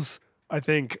controls, I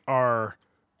think, are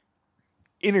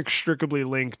inextricably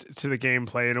linked to the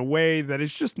gameplay in a way that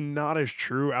is just not as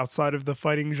true outside of the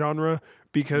fighting genre,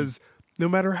 because no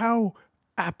matter how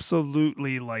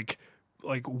absolutely like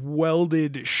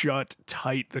welded shut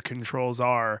tight the controls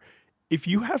are, if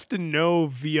you have to know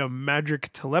via magic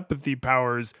telepathy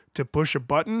powers to push a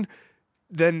button,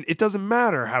 then it doesn't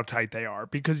matter how tight they are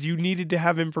because you needed to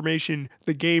have information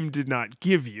the game did not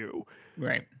give you.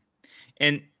 Right.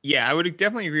 And yeah, I would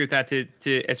definitely agree with that.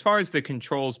 To as far as the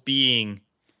controls being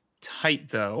tight,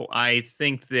 though, I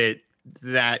think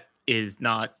that is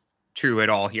not true at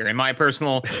all here. In my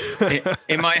personal,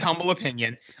 in my humble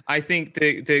opinion, I think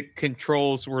the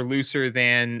controls were looser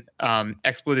than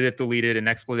expletive deleted and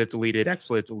expletive deleted,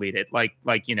 expletive deleted. Like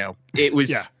you know, it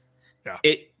was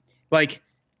it like.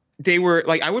 They were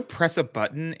like, I would press a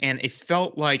button and it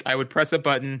felt like I would press a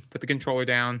button, put the controller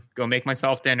down, go make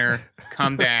myself dinner,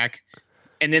 come back,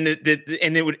 and then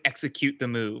and it would execute the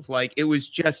move. Like it was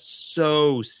just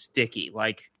so sticky,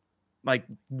 like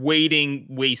wading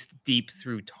waist deep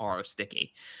through tar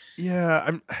sticky.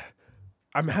 Yeah,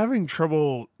 I'm having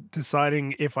trouble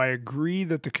deciding if I agree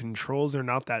that the controls are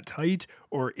not that tight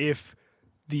or if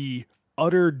the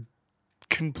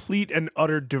complete and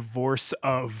utter divorce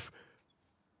of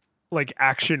like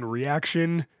action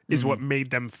reaction is what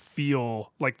made them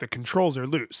feel like the controls are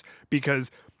loose, because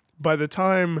by the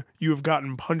time you have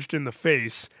gotten punched in the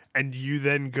face and you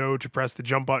then go to press the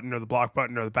jump button or the block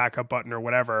button or the backup button or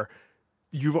whatever,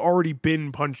 you've already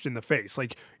been punched in the face.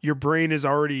 Like your brain is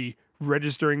already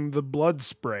registering the blood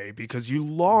spray because you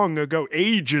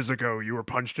ages ago you were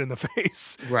punched in the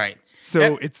face. Right.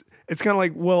 So it's kind of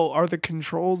like, well, are the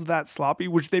controls that sloppy?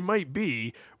 Which they might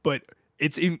be, but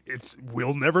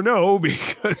we'll never know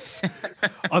because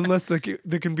unless the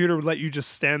computer would let you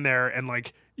just stand there and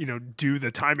like, you know, do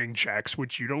the timing checks,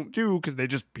 which you don't do because they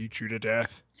just beat you to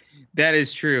death. That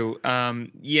is true.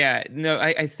 Yeah, no,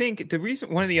 I think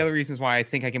one of the other reasons why I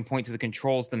think I can point to the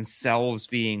controls themselves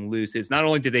being loose is not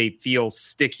only do they feel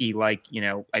sticky, like, you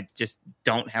know, I just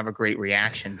don't have a great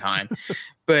reaction time,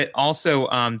 but also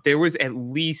there was at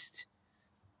least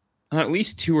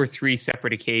 2 or 3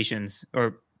 separate occasions,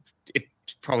 or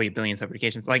probably a billion separate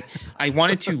occasions. Like I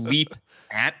wanted to leap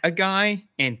at a guy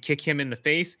and kick him in the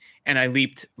face, and I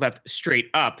leapt straight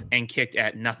up and kicked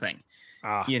at nothing.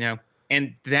 You know,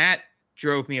 and that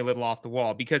drove me a little off the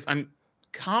wall because I'm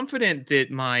confident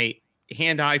that my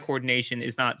hand-eye coordination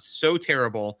is not so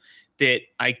terrible that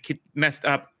I could messed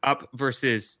up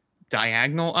versus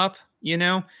diagonal up, you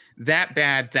know, that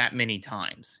bad that many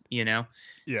times, you know?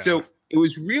 Yeah. So it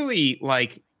was really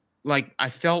like I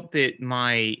felt that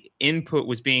my input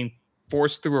was being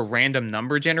forced through a random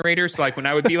number generator. So like when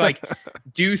I would be like,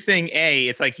 do thing A,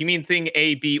 it's like, you mean thing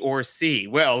A, B, or C?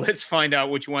 Well, let's find out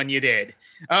which one you did.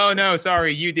 Oh no,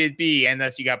 sorry, you did B, and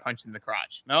thus you got punched in the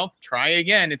crotch. Well, try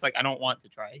again. It's like, I don't want to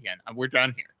try again. We're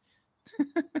done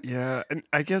here. Yeah, and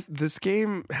I guess this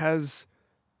game has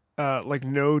like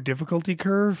no difficulty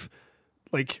curve.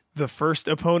 Like the first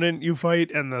opponent you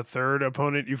fight and the third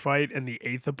opponent you fight and the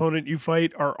 8th opponent you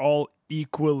fight are all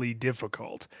equally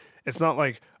difficult. It's not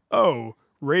like, oh,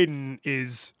 Raiden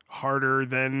is harder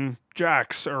than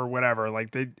Jax or whatever.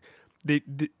 Like they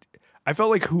I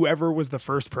felt like whoever was the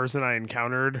first person I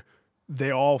encountered,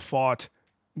 they all fought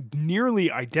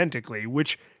nearly identically,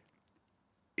 which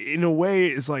in a way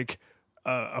is like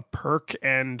a perk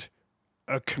and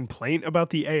a complaint about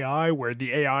the AI, where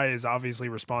the AI is obviously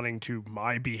responding to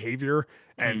my behavior,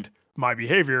 and my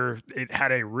behavior, it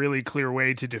had a really clear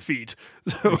way to defeat.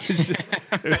 So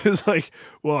it was like,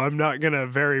 well, I'm not going to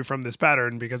vary from this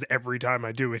pattern because every time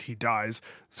I do it, he dies.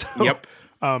 So, Yep.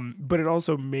 But it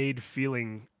also made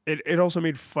it also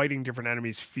made fighting different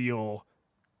enemies feel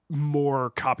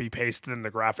more copy paste than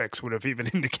the graphics would have even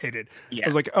indicated. Yeah. I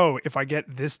was like, oh, if I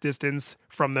get this distance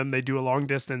from them, they do a long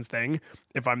distance thing.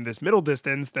 If I'm this middle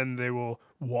distance, then they will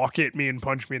walk at me and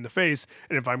punch me in the face.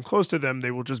 And if I'm close to them,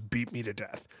 they will just beat me to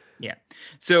death. Yeah.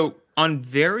 So on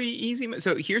very easy,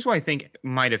 so here's what I think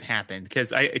might have happened,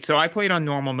 because I played on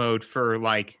normal mode for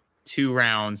like 2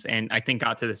 rounds, and I think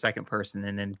got to the second person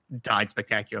and then died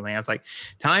spectacularly. I was like,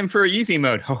 time for easy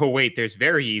mode. Oh wait, there's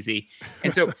very easy.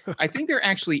 And so I think there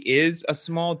actually is a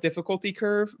small difficulty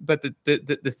curve, but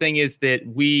the thing is that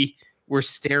we were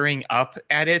staring up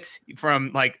at it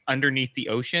from like underneath the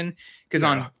ocean, because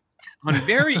on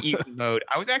very easy mode,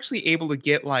 I was actually able to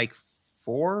get like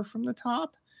 4 from the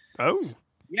top. Oh.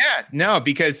 Yeah, no,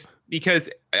 because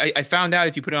I found out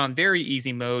if you put it on very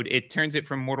easy mode, it turns it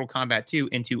from Mortal Kombat 2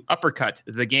 into Uppercut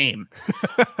the game.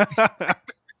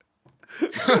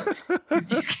 So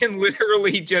you can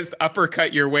literally just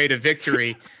uppercut your way to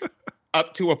victory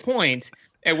up to a point,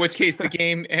 at which case the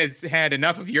game has had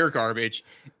enough of your garbage.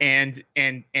 And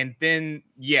then,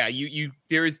 yeah, you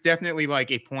there is definitely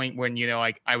like a point when, you know,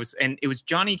 like it was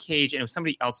Johnny Cage and it was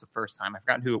somebody else the first time. I've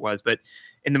forgotten who it was, but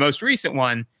in the most recent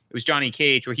one, it was Johnny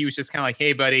Cage, where he was just kind of like,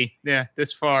 hey, buddy, yeah,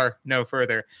 this far, no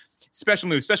further. Special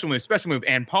move, special move, special move,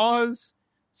 and pause.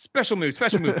 Special move,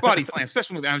 body slam,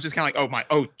 special move. And I was just kind of like,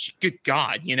 good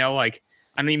God, you know, like,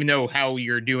 I don't even know how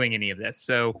you're doing any of this.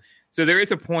 So there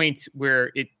is a point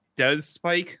where it does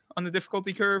spike on the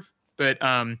difficulty curve, but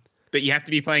you have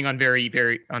to be playing on very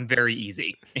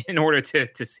easy in order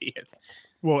to see it.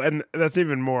 Well, and that's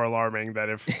even more alarming that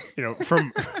if, you know,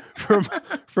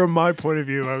 from my point of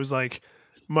view, I was like,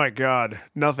 my God,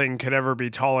 nothing could ever be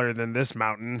taller than this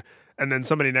mountain. And then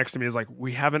somebody next to me is like,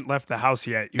 we haven't left the house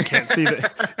yet. You can't see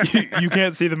you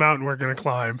can't see the mountain we're going to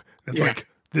climb. And it's like,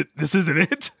 this isn't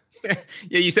it.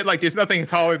 Yeah, you said like, there's nothing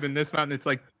taller than this mountain. It's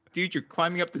like, dude, you're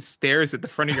climbing up the stairs at the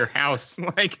front of your house.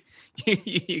 Like,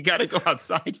 you got to go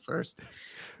outside first.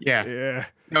 Yeah. Yeah.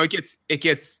 No, it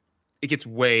gets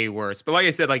way worse. But like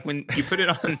I said, like when you put it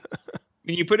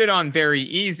on, very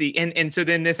easy, and so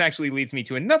then this actually leads me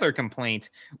to another complaint,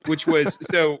 which was,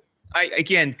 so I,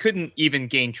 again, couldn't even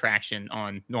gain traction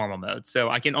on normal mode. So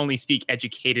I can only speak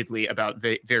educatedly about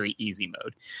very easy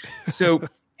mode. So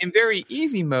in very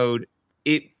easy mode,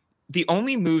 the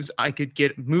only moves I could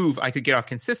get off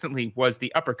consistently was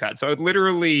the uppercut. So I would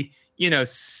literally, you know,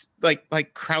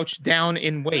 like crouch down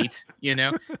in wait, you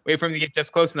know, wait for him to get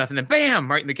just close enough, and then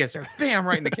bam, right in the kisser, bam,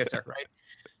 right in the kisser, right?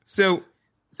 So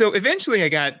eventually I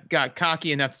got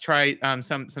cocky enough to try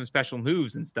some special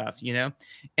moves and stuff, you know?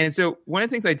 And so one of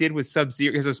the things I did was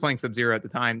Sub-Zero, because I was playing Sub-Zero at the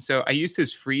time. So I used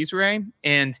his freeze ray.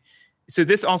 And so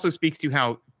this also speaks to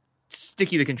how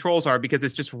sticky the controls are, because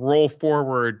it's just roll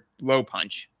forward, low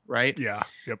punch, right? Yeah.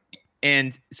 Yep.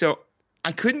 And so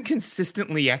I couldn't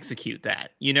consistently execute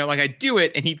that, you know, like I do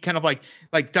it and he'd kind of like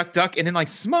duck and then like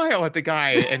smile at the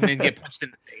guy and then get punched in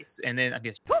the face. And then I'd be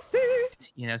like,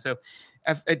 you know, so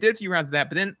I did a few rounds of that,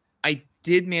 but then I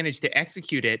did manage to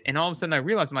execute it. And all of a sudden I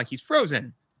realized, I'm like, he's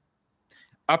frozen.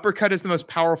 Uppercut is the most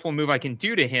powerful move I can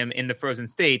do to him in the frozen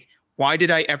state. Why did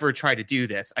I ever try to do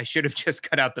this? I should have just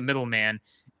cut out the middleman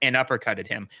and uppercutted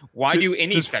him. Why do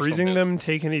any does special freezing moves? them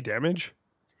take any damage?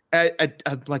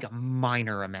 Like a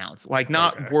minor amount, like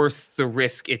not worth the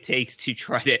risk it takes to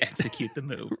try to execute the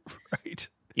move. Right.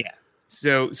 Yeah.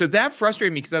 So that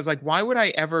frustrated me, because I was like, why would I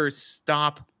ever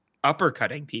stop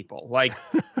uppercutting people? Like,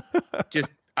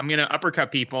 just I'm gonna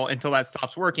uppercut people until that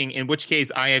stops working. In which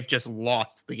case, I have just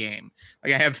lost the game.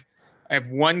 Like I have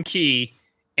one key,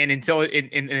 and until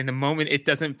in the moment it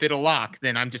doesn't fit a lock,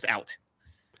 then I'm just out.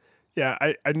 Yeah,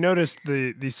 I noticed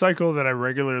the cycle that I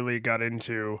regularly got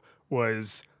into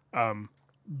was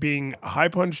being high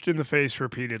punched in the face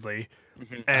repeatedly,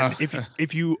 and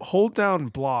if you hold down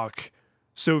block,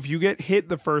 so if you get hit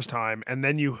the first time and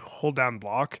then you hold down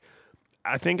block,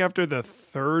 I think after the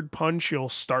third punch you'll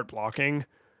start blocking.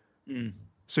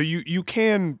 So you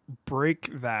can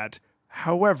break that.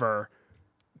 However,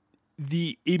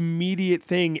 the immediate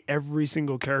thing every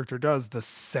single character does the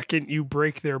second you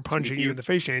break their punching you in the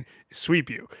face chain is sweep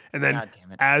you. And then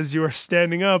as you are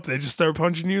standing up, they just start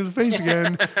punching you in the face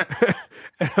again.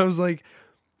 And I was like,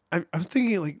 I'm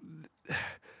thinking like,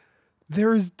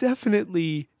 there is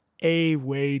definitely a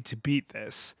way to beat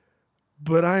this,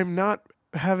 but I'm not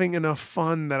having enough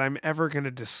fun that I'm ever going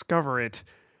to discover it.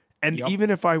 And even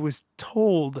if I was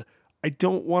told, I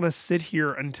don't want to sit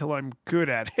here until I'm good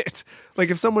at it. Like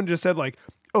if someone just said like,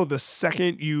 oh, the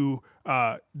second you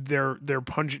their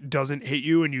punch doesn't hit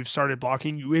you and you've started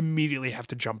blocking, you immediately have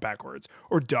to jump backwards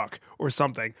or duck or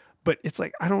something. But it's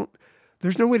like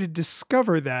there's no way to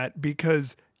discover that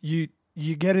because you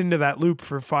get into that loop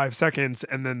for 5 seconds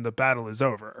and then the battle is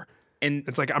over. And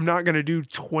it's like I'm not going to do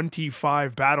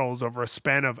 25 battles over a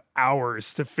span of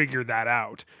hours to figure that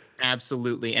out.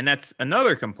 Absolutely. And that's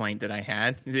another complaint that I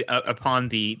had upon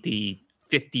the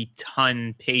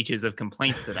 50-ton pages of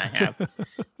complaints that I have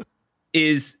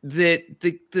is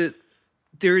that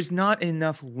there is not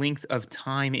enough length of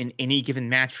time in any given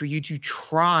match for you to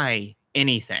try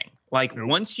anything. Like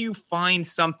once you find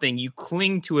something, you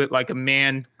cling to it like a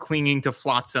man clinging to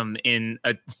flotsam in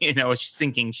a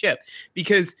sinking ship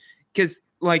because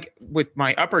like with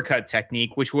my uppercut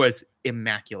technique, which was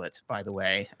immaculate, by the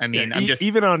way. I mean, I'm just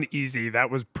even on easy,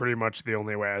 that was pretty much the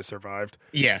only way I survived.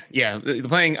 Yeah.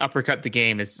 Playing uppercut the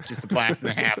game is just a blast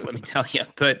and a half, let me tell you.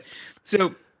 But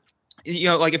so,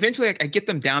 like eventually I get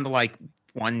them down to like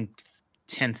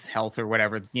 1/10 health or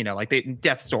whatever, like they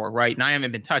death's door, right? And I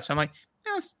haven't been touched. I'm like,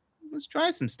 let's try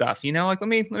some stuff, like let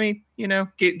me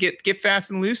get fast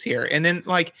and loose here. And then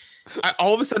like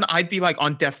all of a sudden I'd be like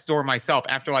on death's door myself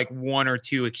after like 1 or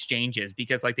 2 exchanges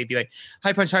because like they'd be like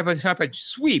high punch,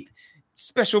 sweep,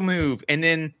 special move,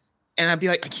 and I'd be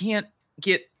like, I can't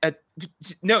get a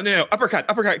no uppercut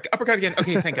again.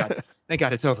 Okay, thank God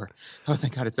it's over. Oh,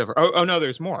 thank God it's over. Oh no,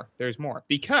 there's more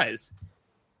because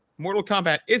Mortal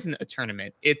Kombat isn't a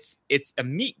tournament. It's a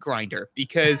meat grinder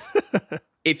because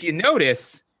if you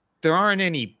notice, there aren't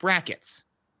any brackets,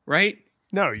 right?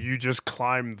 No, you just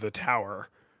climb the tower.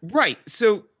 Right.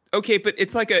 So, okay, but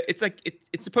it's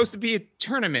supposed to be a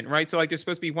tournament, right? So like there's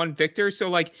supposed to be one victor. So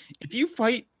like if you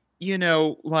fight,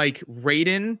 like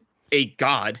Raiden, a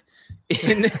god,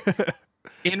 in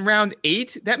round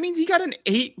 8, that means you got an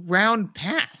 8-round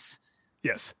pass.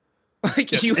 Yes.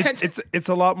 Like yes. It's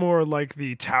a lot more like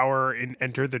the tower in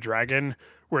Enter the Dragon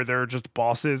where there are just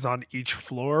bosses on each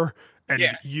floor.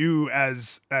 And you,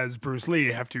 as Bruce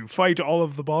Lee, have to fight all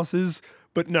of the bosses.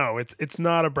 But no, it's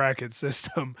not a bracket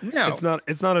system. No,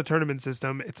 it's not a tournament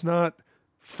system. It's not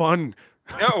fun.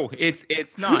 No, it's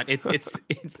not. It's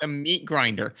a meat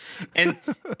grinder. And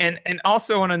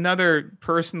also on another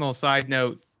personal side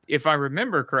note, if I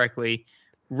remember correctly,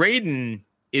 Raiden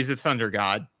is a thunder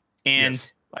god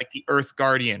and like the Earth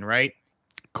Guardian, right?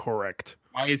 Correct.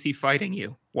 Why is he fighting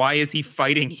you?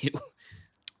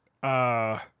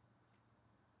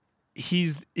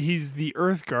 He's the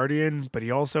Earth Guardian, but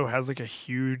he also has like a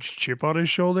huge chip on his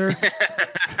shoulder.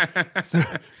 so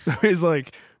he's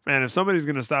like, man, if somebody's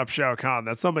gonna stop Shao Kahn,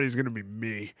 that somebody's gonna be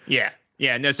me. Yeah.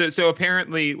 No. So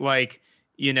apparently, like,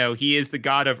 he is the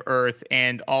god of Earth,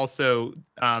 and also,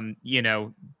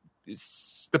 the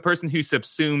person who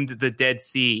subsumed the Dead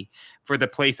Sea for the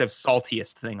place of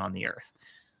saltiest thing on the Earth.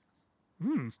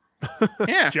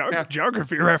 Yeah.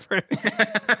 Geography reference.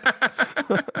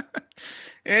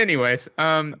 Anyways,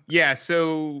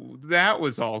 so that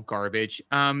was all garbage.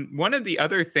 One of the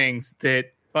other things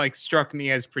that like struck me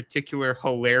as particular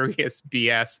hilarious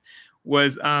BS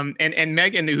was and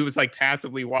Megan, who was like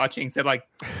passively watching, said like,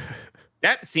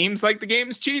 that seems like the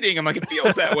game's cheating. I'm like, it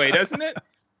feels that way, doesn't it?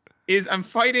 I'm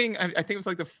fighting, I think it was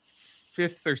like the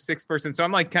 5th or 6th person. So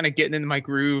I'm like kind of getting into my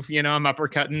groove, I'm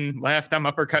uppercutting left, I'm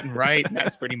uppercutting right, and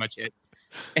that's pretty much it.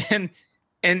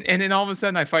 And then all of a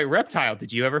sudden I fight Reptile.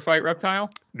 Did you ever fight Reptile?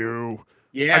 No.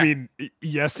 Yeah. I mean,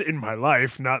 yes, in my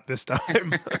life, not this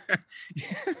time.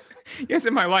 Yes,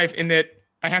 in my life, in that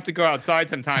I have to go outside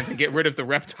sometimes and get rid of the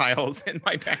reptiles in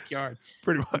my backyard.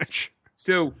 Pretty much.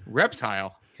 So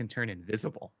Reptile can turn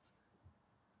invisible.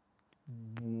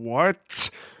 What?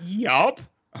 Yup.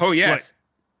 Oh, yes.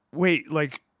 Wait.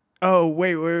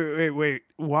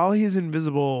 While he's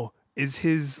invisible, is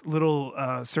his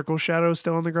little circle shadow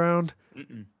still on the ground?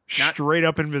 Straight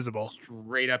up invisible.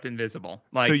 Straight up invisible.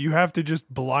 Like, so you have to just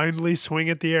blindly swing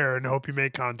at the air and hope you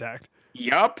make contact.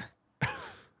 Yup.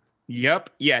 Yeah,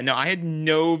 no, I had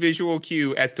no visual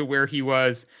cue as to where he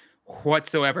was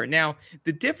whatsoever. Now,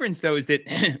 the difference, though, is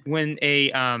that when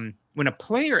a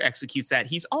player executes that,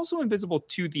 he's also invisible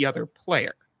to the other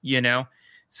player,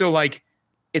 So, like,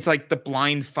 it's like the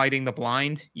blind fighting the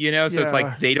blind, So it's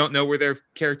like they don't know where their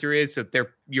character is, so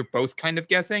you're both kind of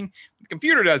guessing. The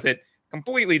computer does it.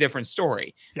 Completely different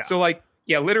story. Yeah. So like,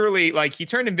 literally, like he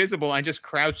turned invisible. I just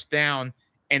crouched down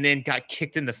and then got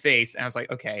kicked in the face. And I was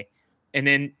like, okay. And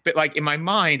then, but like in my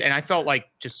mind, and I felt like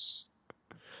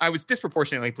I was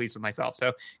disproportionately pleased with myself.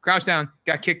 So crouched down,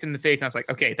 got kicked in the face. And I was like,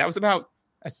 okay, that was about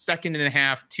 1.5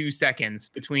 seconds, 2 seconds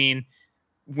between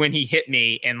when he hit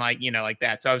me and like, like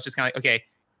that. So I was just kind of like, okay,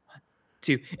 1,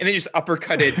 2, and then just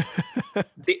uppercutted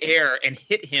the air and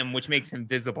hit him, which makes him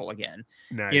visible again.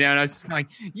 Nice. And I was just kind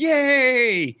of like,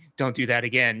 yay, don't do that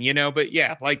again, But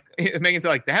yeah, like Megan's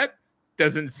like, that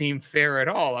doesn't seem fair at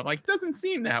all. I'm like, it doesn't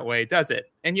seem that way, does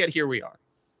it? And yet here we are.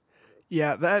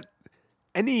 Yeah, that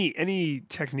any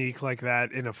technique like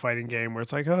that in a fighting game where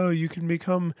it's like, oh, you can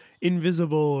become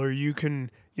invisible, or you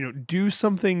can, do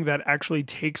something that actually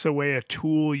takes away a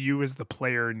tool you as the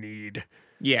player need.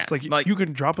 Yeah. It's like you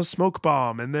can drop a smoke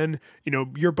bomb and then,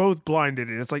 you're both blinded.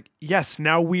 And it's like, yes,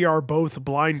 now we are both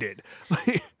blinded.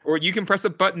 Or you can press a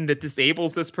button that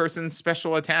disables this person's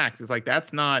special attacks. It's like,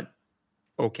 that's not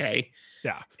okay.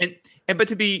 Yeah. But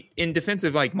to be in defense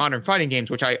of like modern fighting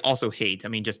games, which I also hate. I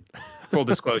mean, just full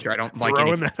disclosure, I don't like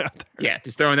throwing that out there. Yeah,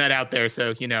 just throwing that out there.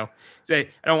 So, say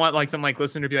I don't want like some like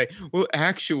listener to be like, well,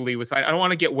 actually with fight, I don't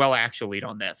want to get well actually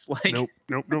on this. Like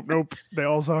Nope. They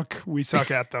all suck. We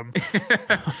suck at them.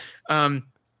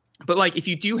 But like if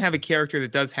you do have a character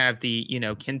that does have the,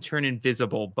 can turn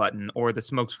invisible button or the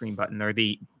smoke screen button or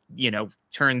the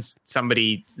turns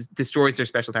somebody, destroys their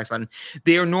special attacks button,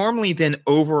 they are normally then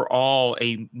overall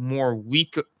a more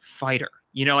weak fighter.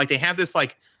 Like they have this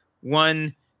like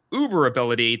one uber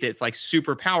ability that's like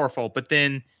super powerful, but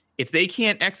then if they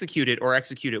can't execute it or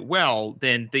execute it well,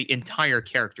 then the entire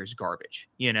character's garbage,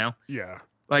 Yeah.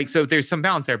 Like, so there's some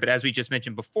balance there, but as we just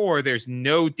mentioned before, there's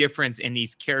no difference in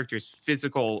these characters'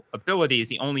 physical abilities.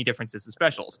 The only difference is the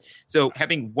specials. So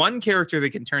having one character that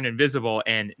can turn invisible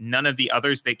and none of the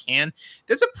others that can,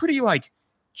 that's a pretty like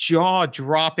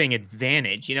jaw-dropping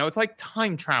advantage. It's like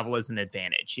time travel is an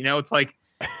advantage. It's like,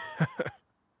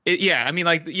 they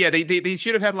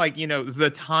should have had like,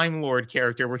 the Time Lord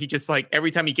character where he just like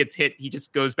every time he gets hit, he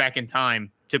just goes back in time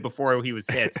to before he was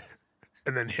hit.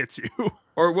 And then hits you.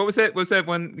 Or what was that? Was that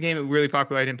one game that was really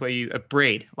popular? I didn't play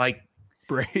Braid. Like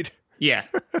Braid. Yeah.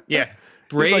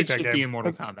 Braid like should game. be in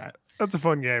Mortal Kombat. That's a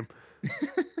fun game.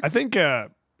 I think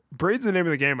Braid's the name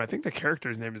of the game. I think the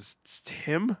character's name is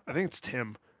Tim. I think it's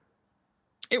Tim.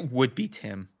 It would be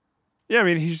Tim. Yeah, I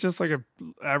mean he's just like a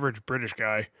average British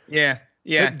guy. Yeah.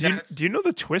 Do you know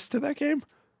the twist to that game?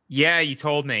 Yeah, you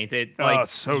told me that. Like,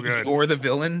 it's so good. Or the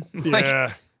villain.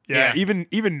 Yeah.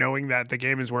 Even knowing that the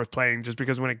game is worth playing just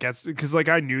because when it gets, because like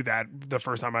I knew that the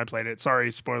first time I played it.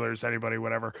 Sorry, spoilers, anybody,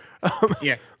 whatever.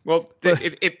 Yeah. Well,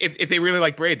 if they really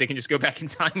like Braid, they can just go back in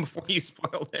time before you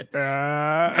spoiled it.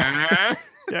 Yeah,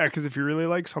 because if you really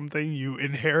like something, you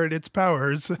inherit its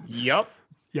powers. Yep.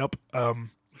 But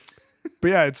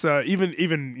yeah, it's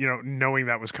even knowing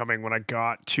that was coming when I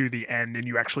got to the end and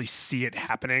you actually see it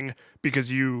happening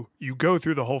because you go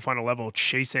through the whole final level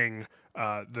chasing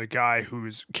the guy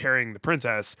who's carrying the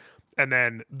princess, and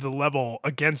then the level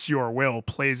against your will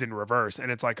plays in reverse, and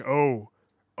it's like, oh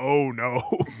no.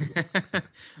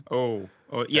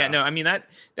 Yeah. No, I mean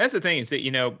that's the thing is that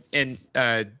and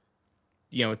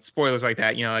it's spoilers like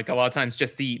that, like a lot of times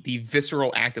just the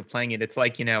visceral act of playing it, it's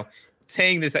like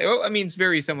saying this, it's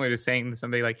very similar to saying to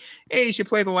somebody like, hey, you should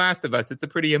play The Last of Us, it's a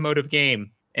pretty emotive game,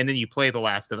 and then you play The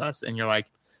Last of Us and you're like,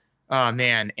 oh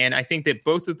man. And I think that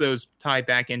both of those tie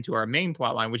back into our main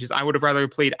plot line, which is I would have rather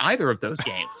played either of those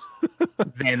games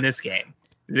than this game.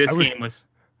 Game was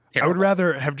terrible. I would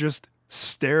rather have just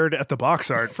stared at the box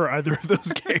art for either of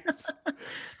those games.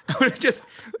 I would have just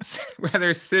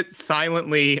rather sit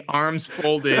silently, arms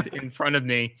folded in front of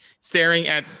me, staring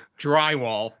at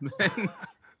drywall than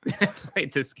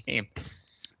played this game.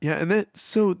 Yeah, and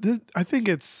I think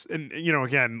it's, and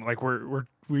again, like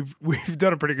we've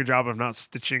done a pretty good job of not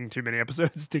stitching too many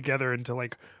episodes together into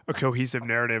like a cohesive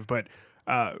narrative, but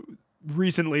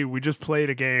recently we just played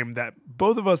a game that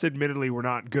both of us admittedly were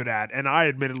not good at, and I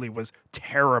admittedly was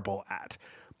terrible at.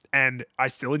 And I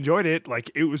still enjoyed it.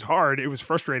 Like, it was hard. It was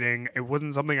frustrating. It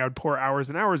wasn't something I would pour hours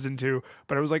and hours into,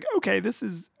 but I was like, okay,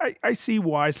 I see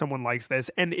why someone likes this.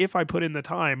 And if I put in the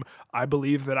time, I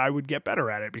believe that I would get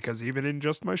better at it, because even in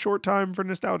just my short time for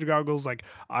Nostalgia Goggles, like,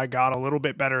 I got a little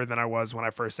bit better than I was when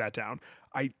I first sat down.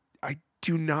 I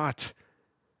do not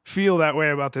feel that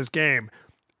way about this game.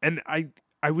 And I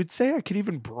would say I could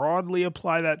even broadly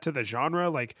apply that to the genre.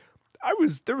 Like,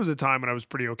 there was a time when I was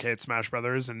pretty okay at Smash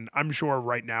Brothers, and I'm sure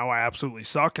right now I absolutely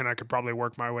suck, and I could probably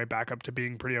work my way back up to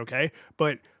being pretty okay.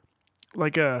 But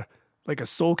like a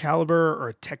Soul Calibur or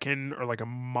a Tekken or like a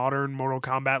modern Mortal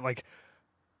Kombat, like,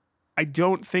 I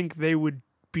don't think they would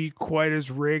be quite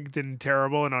as rigged and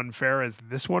terrible and unfair as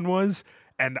this one was.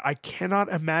 And I cannot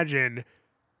imagine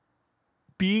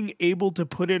being able to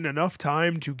put in enough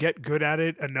time to get good at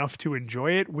it enough to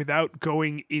enjoy it without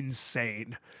going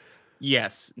insane.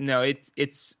 Yes. No,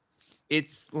 it's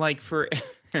like for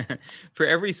For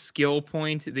every skill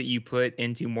point that you put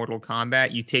into Mortal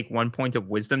Kombat, you take 1 point of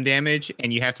wisdom damage,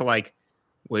 and you have to like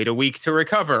wait a week to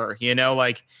recover. You know,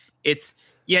 like it's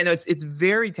it's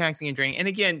very taxing and draining. And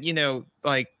again, you know,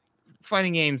 like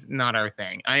fighting games not our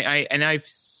thing. I've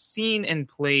seen and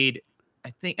played.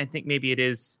 I think maybe it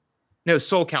is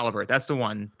Soul Calibur. That's the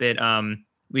one that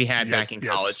we had back in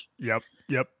college. Yep.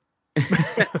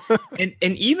 and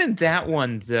even that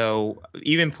one though,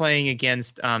 even playing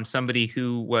against somebody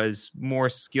who was more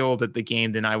skilled at the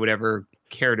game than I would ever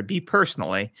care to be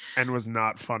personally, and was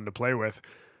not fun to play with.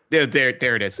 There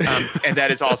it is, and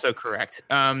that is also correct.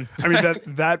 I mean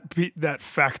that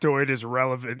factoid is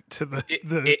relevant to the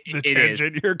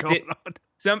tangent you're going on.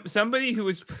 Somebody who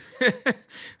was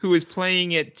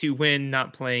playing it to win,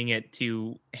 not playing it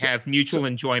to have mutual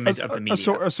enjoyment of the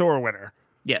media. A sore winner.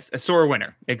 Yes, a sore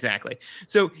winner. Exactly.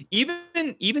 So even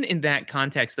in that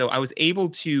context, though, I was able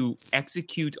to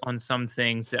execute on some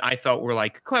things that I felt were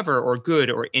like clever or good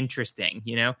or interesting.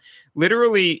 You know,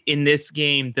 literally in this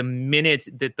game, the minute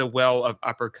that the well of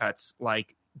uppercuts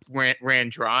like ran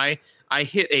dry, I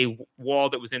hit a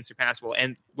wall that was insurpassable.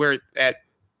 And where that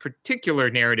particular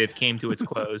narrative came to its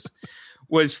close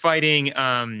was fighting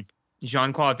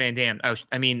Jean-Claude Van Damme.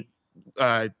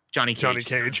 Johnny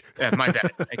Cage. My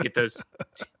bad. I get those.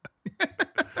 Two.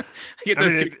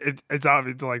 It's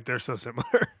obvious, like they're so similar.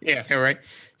 Yeah, right.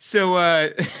 So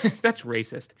that's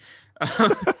racist.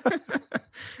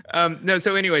 No.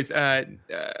 So, anyways,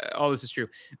 all this is true.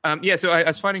 So I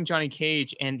was fighting Johnny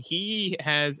Cage, and he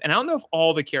has, and I don't know if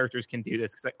all the characters can do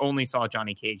this because I only saw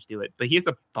Johnny Cage do it, but he has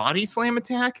a body slam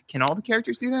attack. Can all the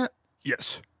characters do that?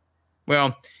 Yes.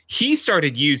 Well, he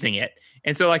started using it.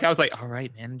 And so like I was like, all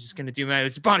right, man, I'm just gonna do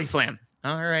this body slam.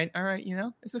 All right, you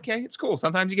know, it's okay, it's cool.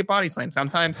 Sometimes you get body slam,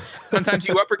 sometimes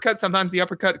you uppercut, sometimes the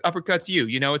uppercut uppercuts you.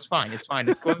 You know, it's fine, it's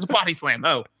cool. It's a body slam.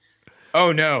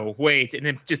 Oh no, wait, and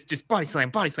then just body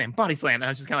slam. And I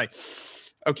was just kind of like,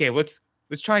 okay, let's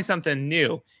try something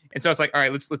new. And so I was like, all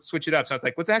right, let's switch it up. So I was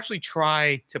like, let's actually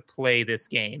try to play this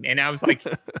game. And I was like,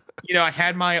 you know, I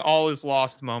had my all is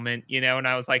lost moment, you know, and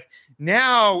I was like,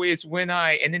 now is when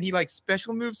and then he like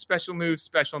special move,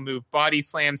 body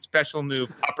slam, special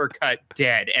move, uppercut,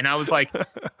 dead. And I was like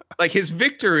his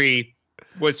victory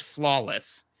was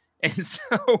flawless. And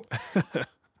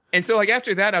so like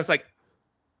after that, I was like,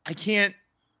 I can't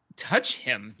touch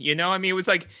him, you know. I mean,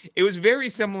 it was very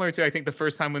similar to I think the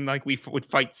first time when like we would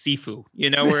fight Sifu, you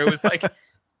know, where it was like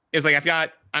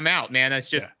I'm out, man. It's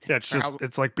just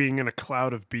it's like being in a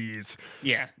cloud of bees.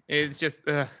 Yeah, it's just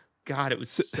God, it was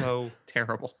so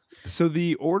terrible. So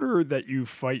the order that you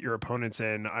fight your opponents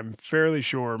in, I'm fairly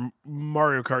sure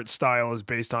Mario Kart style is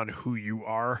based on who you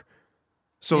are.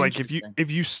 So like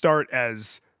if you start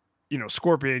as, you know,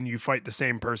 Scorpion, you fight the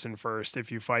same person first.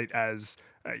 If you fight as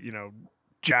you know,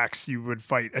 Jax, you would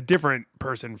fight a different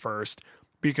person first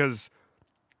because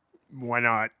why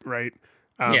not, right?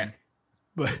 Yeah.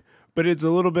 But it's a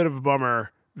little bit of a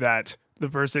bummer that the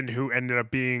person who ended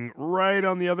up being right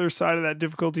on the other side of that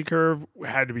difficulty curve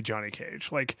had to be Johnny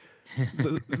Cage. Like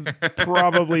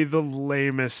probably the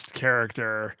lamest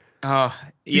character. Oh,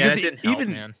 yeah, that didn't help,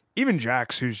 man. Even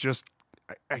Jax, who's just,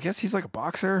 I guess he's like a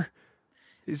boxer.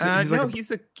 He's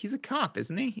a cop,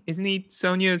 isn't he? Isn't he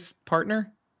Sonya's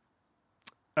partner?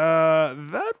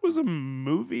 That was a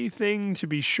movie thing, to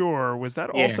be sure. Was that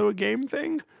also a game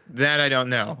thing? That I don't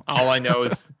know. All I know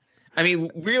is, I mean,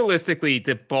 realistically,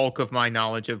 the bulk of my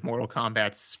knowledge of Mortal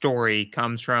Kombat's story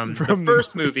comes from the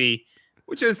first movie,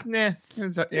 which is it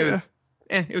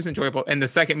was enjoyable, and the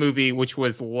second movie, which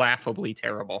was laughably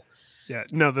terrible. Yeah,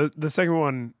 no, the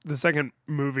second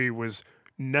movie was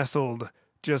nestled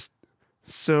just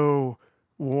so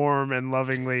warm and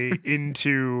lovingly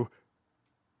into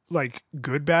like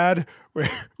good bad, where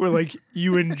like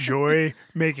you enjoy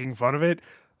making fun of it.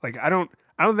 Like I don't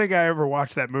think I ever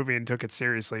watched that movie and took it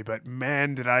seriously, but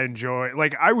man, did I enjoy.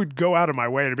 Like I would go out of my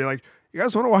way to be like, you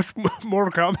guys want to watch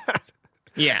Mortal Kombat?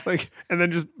 Yeah. Like, and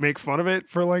then just make fun of it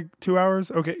for like 2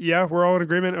 hours. Okay, yeah, we're all in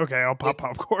agreement. Okay, I'll pop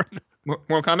popcorn.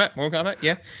 Mortal Kombat,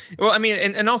 yeah. Well, I mean,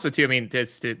 and also too, I mean, to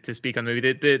speak on the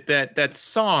movie, that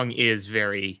song is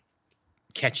very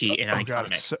catchy and iconic.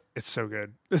 God, it's so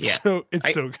good. It's so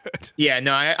good. Yeah,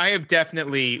 no, I have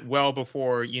definitely well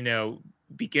before, you know,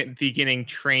 beginning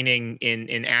training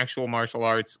in actual martial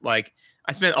arts, like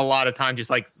I spent a lot of time just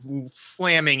like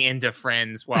slamming into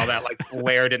friends while that like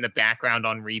blared in the background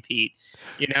on repeat.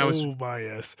 You know, oh my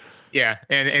yes. Yeah,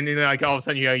 and then like all of a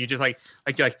sudden, you know, you're just like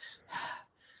you're like,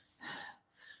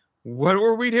 what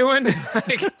were we doing?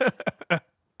 Like, I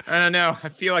don't know. I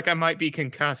feel like I might be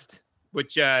concussed,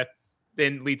 which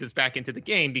then leads us back into the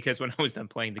game, because when I was done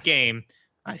playing the game,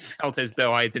 I felt as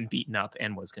though I had been beaten up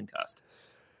and was concussed.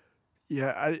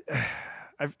 Yeah,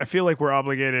 I feel like we're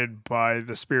obligated by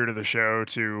the spirit of the show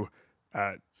to,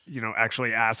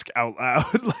 actually ask out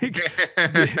loud, like,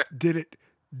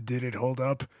 did it hold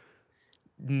up?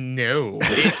 No,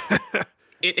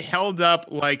 it held up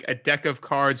like a deck of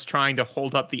cards trying to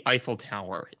hold up the Eiffel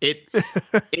Tower.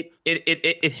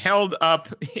 It held up.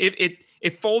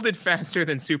 It folded faster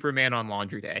than Superman on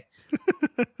Laundry Day.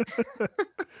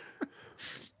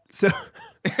 So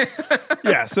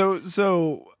yeah,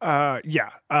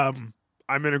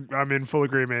 I'm in full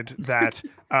agreement that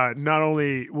not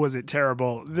only was it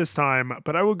terrible this time,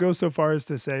 but I will go so far as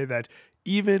to say that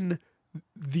even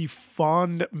the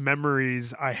fond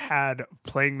memories I had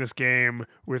playing this game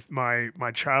with my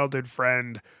childhood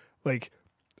friend, like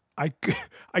I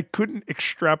couldn't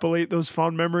extrapolate those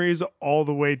fond memories all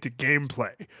the way to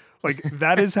gameplay. Like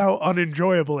that is how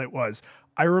unenjoyable it was.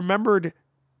 I remembered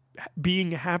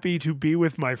being happy to be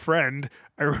with my friend.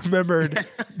 I remembered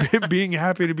being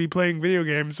happy to be playing video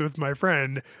games with my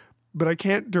friend, but I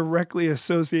can't directly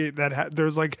associate that.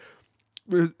 There's like,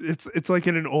 it's like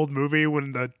in an old movie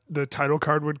when the title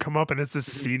card would come up and it's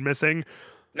this scene missing.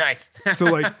 Nice. So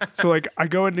like I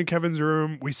go into Kevin's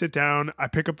room, we sit down, I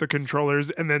pick up the controllers,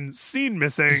 and then scene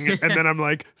missing, and then I'm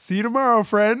like, see you tomorrow,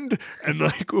 friend, and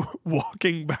like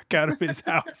walking back out of his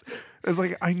house. It's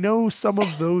like I know some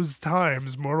of those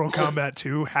times Mortal Kombat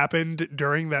 2 happened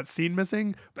during that scene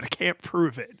missing, but I can't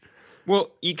prove it.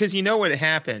 Well, because you know what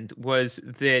happened was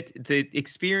that the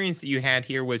experience that you had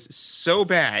here was so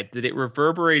bad that it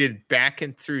reverberated back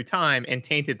and through time and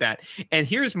tainted that. And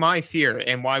here's my fear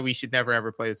and why we should never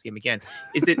ever play this game again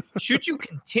is that should you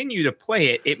continue to play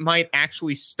it, it might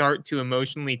actually start to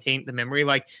emotionally taint the memory.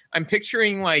 Like I'm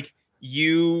picturing like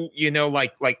you know,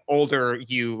 like older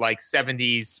you, like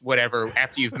 70s, whatever,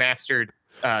 after you've mastered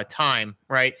time,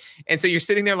 right? And so you're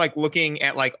sitting there like looking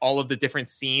at like all of the different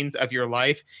scenes of your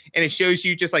life, and it shows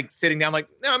you just like sitting down like,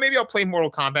 no, maybe I'll play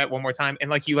Mortal Kombat one more time, and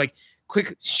like you like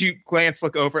quick shoot glance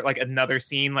look over at like another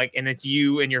scene, like, and it's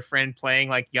you and your friend playing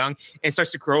like young, and it starts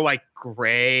to grow like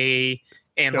gray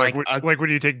and like when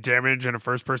you take damage in a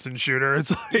first person shooter,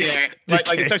 it's like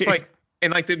like it starts like,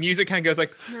 and like the music kind of goes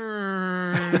like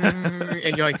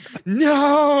and you're like,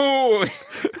 no.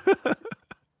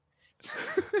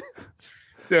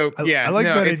 So yeah, I like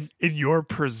that in your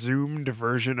presumed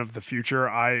version of the future,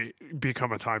 I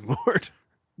become a Time Lord.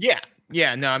 Yeah.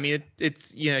 No, I mean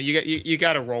it's you know you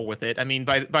got to roll with it. I mean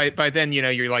by then you know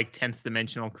you're like 10th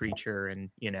dimensional creature, and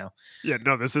you know. Yeah,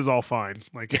 no, this is all fine.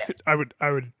 Like I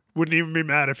wouldn't even be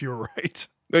mad if you were right.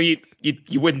 Well, you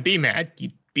wouldn't be mad.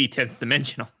 You'd be 10th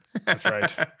dimensional. That's right.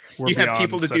 You have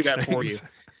people to do that for you.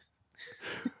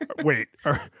 Wait,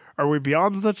 are we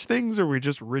beyond such things, or are we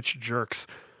just rich jerks?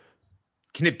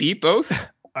 Can it be both?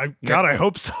 I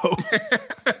hope so.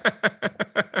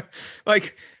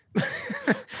 like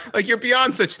you're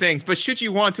beyond such things, but should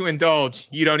you want to indulge,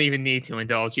 you don't even need to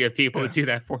indulge. You have people to do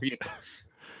that for you.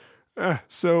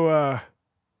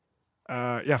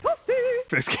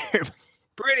 This game.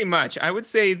 Pretty much. I would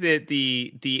say that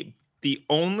the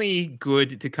only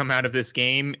good to come out of this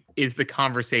game is the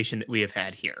conversation that we have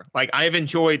had here. Like, I have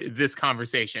enjoyed this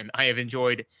conversation. I have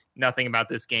enjoyed nothing about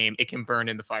this game. It can burn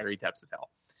in the fiery depths of hell.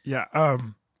 Yeah.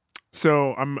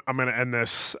 So I'm going to end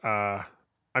this. I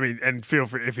mean, and feel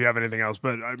free if you have anything else,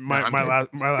 but my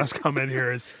last comment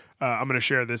here is, I'm going to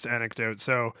share this anecdote.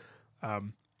 So,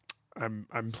 I'm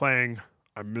playing,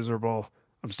 I'm miserable.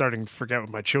 I'm starting to forget what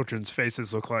my children's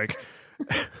faces look like.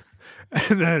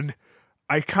 And then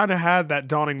I kind of had that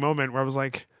dawning moment where I was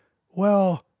like,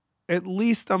 well, at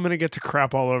least I'm going to get to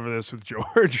crap all over this with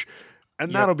George,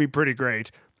 and that'll be pretty great.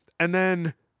 And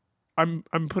then I'm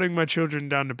putting my children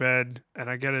down to bed, and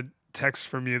I get a text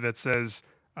from you that says,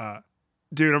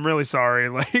 dude, I'm really sorry.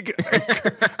 Like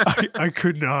I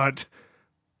couldn't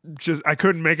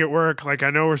make it work. Like, I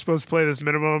know we're supposed to play this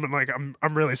minimum, and like,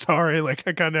 I'm really sorry. Like,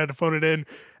 I kind of had to phone it in,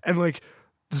 and like,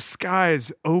 the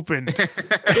skies opened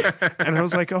and I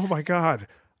was like, oh my God,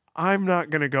 I'm not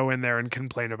going to go in there and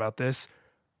complain about this.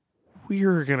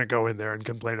 We're going to go in there and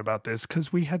complain about this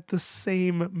because we had the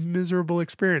same miserable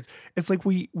experience. It's like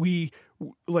we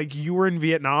like, you were in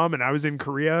Vietnam and I was in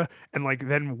Korea, and like,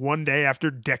 then one day after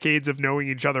decades of knowing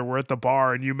each other, we're at the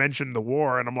bar and you mentioned the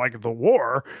war, and I'm like, the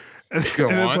war? And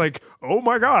it's like, oh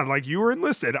my God, like, you were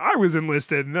enlisted, I was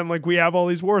enlisted, and then like, we have all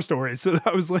these war stories. So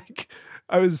that was like,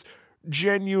 I was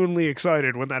genuinely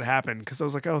excited when that happened because I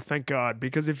was like, oh, thank God.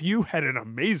 Because if you had an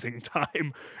amazing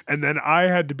time and then I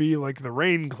had to be like the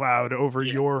rain cloud over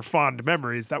your fond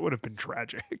memories, that would have been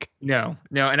tragic. No.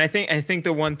 And I think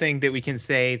the one thing that we can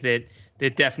say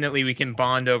that definitely we can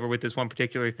bond over with this one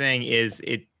particular thing is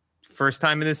it first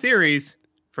time in the series,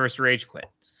 first rage quit.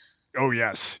 Oh,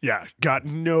 yes. Yeah. Got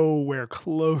nowhere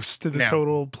close to the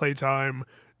total playtime,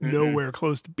 nowhere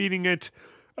close to beating it.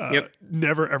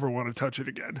 Never ever want to touch it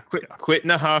again. Quit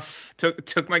in a huff.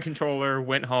 Took my controller.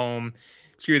 Went home.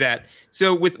 Screw that.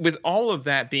 So with all of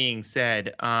that being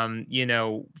said,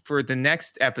 for the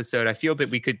next episode, I feel that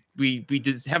we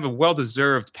just have a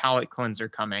well-deserved palate cleanser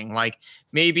coming. Like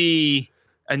maybe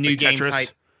a new game type,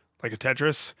 like a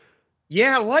Tetris.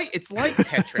 Yeah, it's like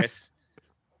Tetris,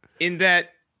 in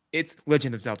that it's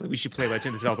Legend of Zelda. We should play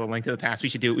Legend of Zelda: Link to the Past. We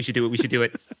should do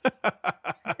it.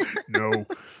 No.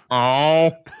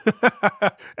 Oh.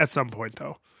 At some point,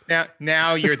 though.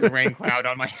 Now you're the rain cloud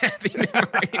on my happy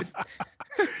memories.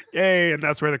 Yay, and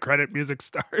that's where the credit music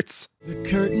starts. The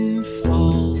curtain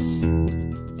falls.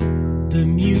 The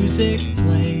music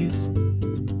plays.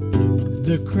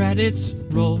 The credits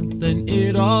roll, then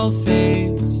it all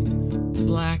fades to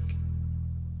black.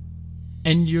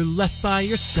 And you're left by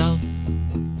yourself.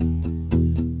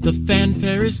 The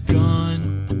fanfare is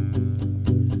gone.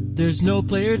 There's no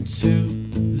player two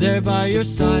there by your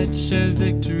side to share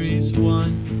victories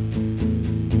won.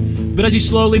 But as you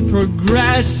slowly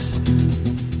progress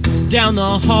down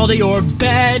the hall to your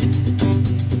bed,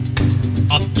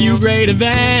 a few great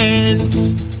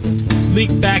events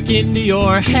leak back into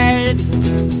your head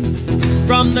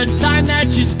from the time that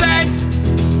you spent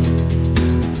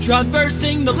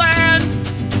traversing the land,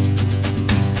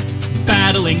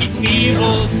 battling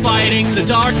evil, fighting the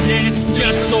darkness,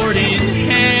 just sword in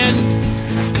hand.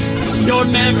 Your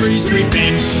memories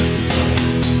creeping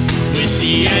with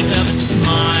the edge of a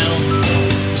smile.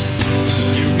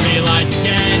 You realize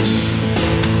again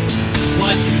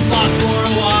what you lost for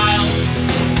a while.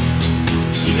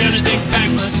 You're gonna think back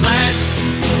much less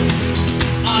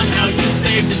on how you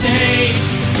saved the day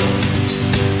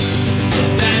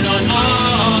than on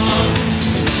all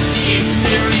the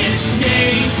experience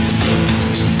gained.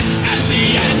 At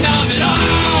the end of it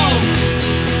all,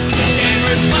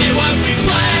 gamers play what we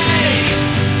play.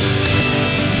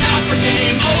 Not for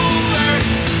game over,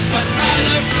 but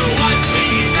rather for what we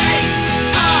take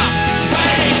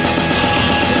away.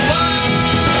 The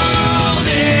world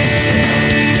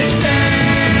is sad,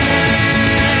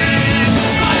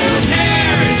 but who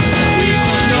cares? We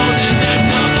all know that that's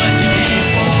not what you came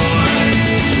for.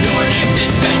 Your next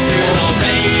adventure's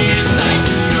already in sight.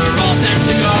 You're all set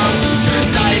to go. You're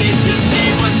excited to see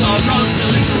what's all wrong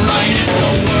till it's right and wrong.